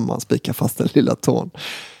efter hammaren, spika fast den lilla tån.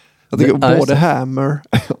 Jag tycker Ja, just både det. Hammer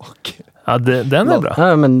och... Ja, den är bra.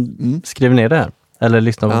 Ja, men skriv ner det här. Eller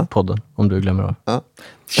lyssna på podden om du glömmer av. Ja.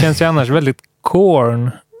 Det känns ju annars väldigt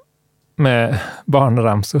Korn med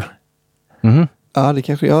barnramsor. Mhm. Ja, det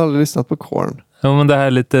kanske jag har aldrig lyssnat på Korn. Ja, men det här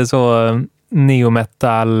är lite så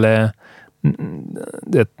neometal.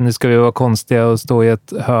 Nu ska vi vara konstiga och stå i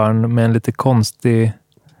ett hörn med en lite konstig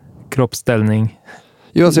kroppsställning.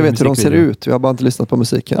 Jo, alltså jag vet hur de ser ut. Jag har bara inte lyssnat på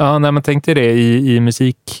musiken. Ja, nej, men tänk dig det. I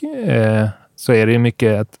musik så är det ju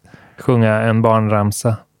mycket att sjunga en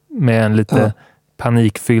barnramsa med en lite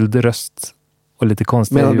panikfylld röst och lite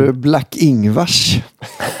konstig. Menar du Black Ingvars?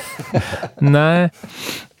 Nej,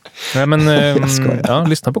 men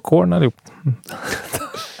lyssna på Korn allihop.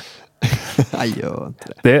 Jag gör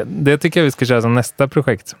inte det. Det tycker jag vi ska köra som nästa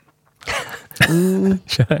projekt.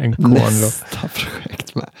 Köra en Korn-låt. Nästa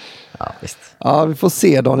projekt med. Ja, visst. Ja, vi får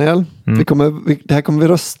se, Daniel. Det här kommer vi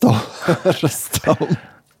rösta om.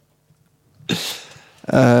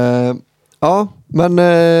 Ja, men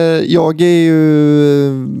jag är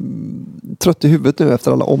ju trött i huvudet nu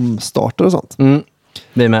efter alla omstarter och sånt.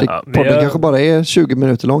 Vi med. Podden kanske bara är 20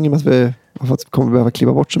 minuter lång, men vi kommer behöva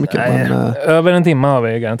kliva bort så mycket. Nej, men, över en timme har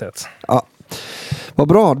vi garanterat. Ja. Vad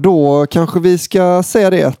bra, då kanske vi ska säga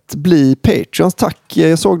det att bli Patreons. Tack,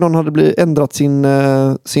 jag såg någon hade ändrat sin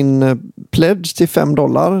pledge till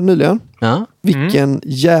 $5 nyligen. Ja. Vilken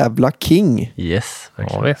jävla king. Yes.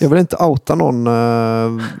 Jag vill inte outa någon,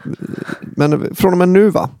 men från och med nu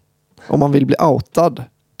va, om man vill bli outad,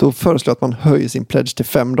 då föreslår jag att man höjer sin pledge till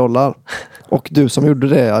 $5. Och du som gjorde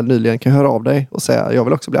det nyligen kan höra av dig och säga jag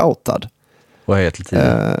vill också bli outad. Vad är det till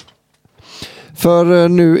 10? För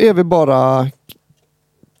nu är vi bara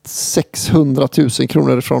 600 000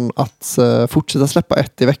 kronor från att fortsätta släppa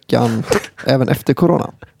ett i veckan även efter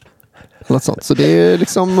corona. Något sånt. Så det är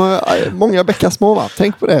liksom många bäckar små, va?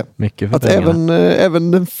 Tänk på det. Mycket för att pengarna.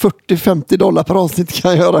 även $40-50 per avsnitt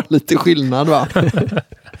kan göra lite skillnad, va?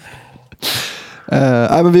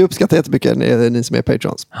 Men vi uppskattar jättemycket ni som är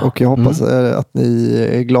Patrons. Och jag hoppas att ni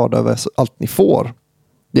är glada över allt ni får.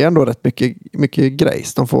 Det är ändå rätt mycket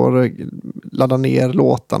grejs. De får ladda ner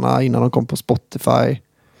låtarna innan de kommer på Spotify.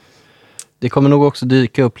 Det kommer nog också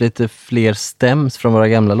dyka upp lite fler stäms från våra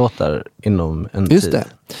gamla låtar inom en tid. Just det.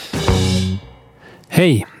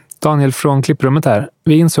 Hej, Daniel från klipprummet här.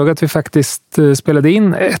 Vi insåg att vi faktiskt spelade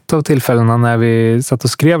in ett av tillfällena när vi satt och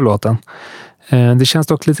skrev låten. Det känns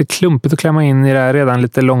dock lite klumpigt att klämma in i det här redan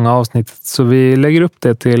lite långa avsnittet, så vi lägger upp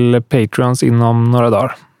det till Patreons inom några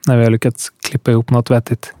dagar när vi har lyckats klippa ihop något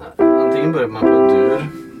vettigt. Antingen börjar man på en dur.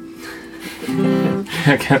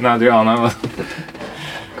 Jag kan Adriana.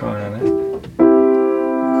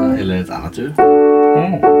 Eller ett annat dur.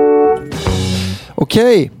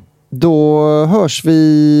 Okej, då hörs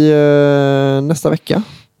vi nästa vecka.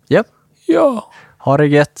 Japp. Ja. Ha det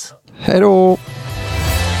gött. Hej då.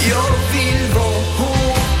 Jag vill vara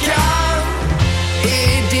Håkan.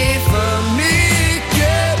 Är det för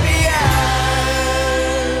mycket begär?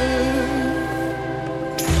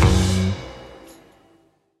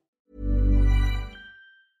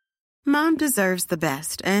 Mom deserves the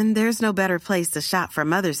best, and there's no better place to shop for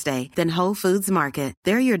Mother's Day than Whole Foods Market.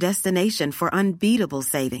 They're your destination for unbeatable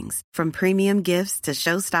savings, from premium gifts to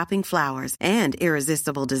show-stopping flowers and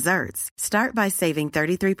irresistible desserts. Start by saving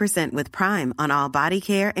 33% with Prime on all body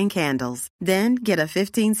care and candles. Then get a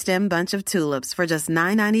 15-stem bunch of tulips for just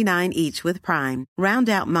 $9.99 each with Prime. Round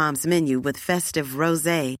out Mom's menu with festive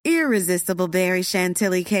rosé, irresistible berry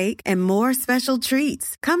chantilly cake, and more special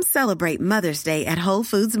treats. Come celebrate Mother's Day at Whole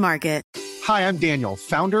Foods Market. Hi, I'm Daniel,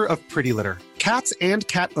 founder of Pretty Litter. Cats and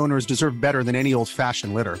cat owners deserve better than any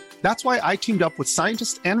old-fashioned litter. That's why I teamed up with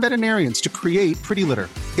scientists and veterinarians to create Pretty Litter.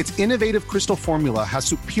 Its innovative crystal formula has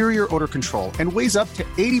superior odor control and weighs up to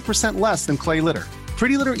 80% less than clay litter.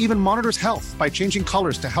 Pretty Litter even monitors health by changing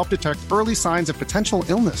colors to help detect early signs of potential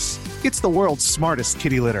illness. It's the world's smartest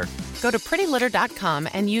kitty litter. Go to prettylitter.com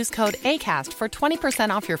and use code ACAST for 20%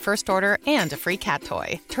 off your first order and a free cat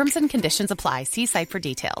toy. Terms and conditions apply. See site for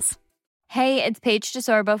details. Hey, it's Paige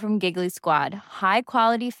DeSorbo from Giggly Squad. High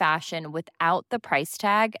quality fashion without the price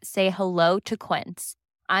tag. Say hello to Quince.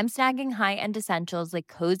 I'm snagging high-end essentials like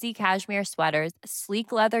cozy cashmere sweaters,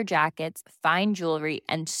 sleek leather jackets, fine jewelry,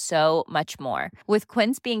 and so much more. With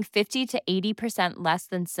Quince being 50 to 80% less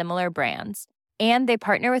than similar brands. And they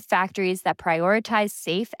partner with factories that prioritize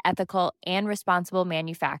safe, ethical, and responsible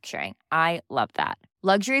manufacturing. I love that.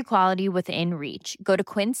 Luxury quality within reach. Go to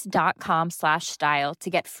quince.com/style to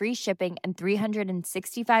get free shipping and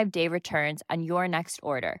 365-day returns on your next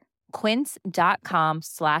order.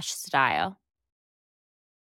 Quince.com/style.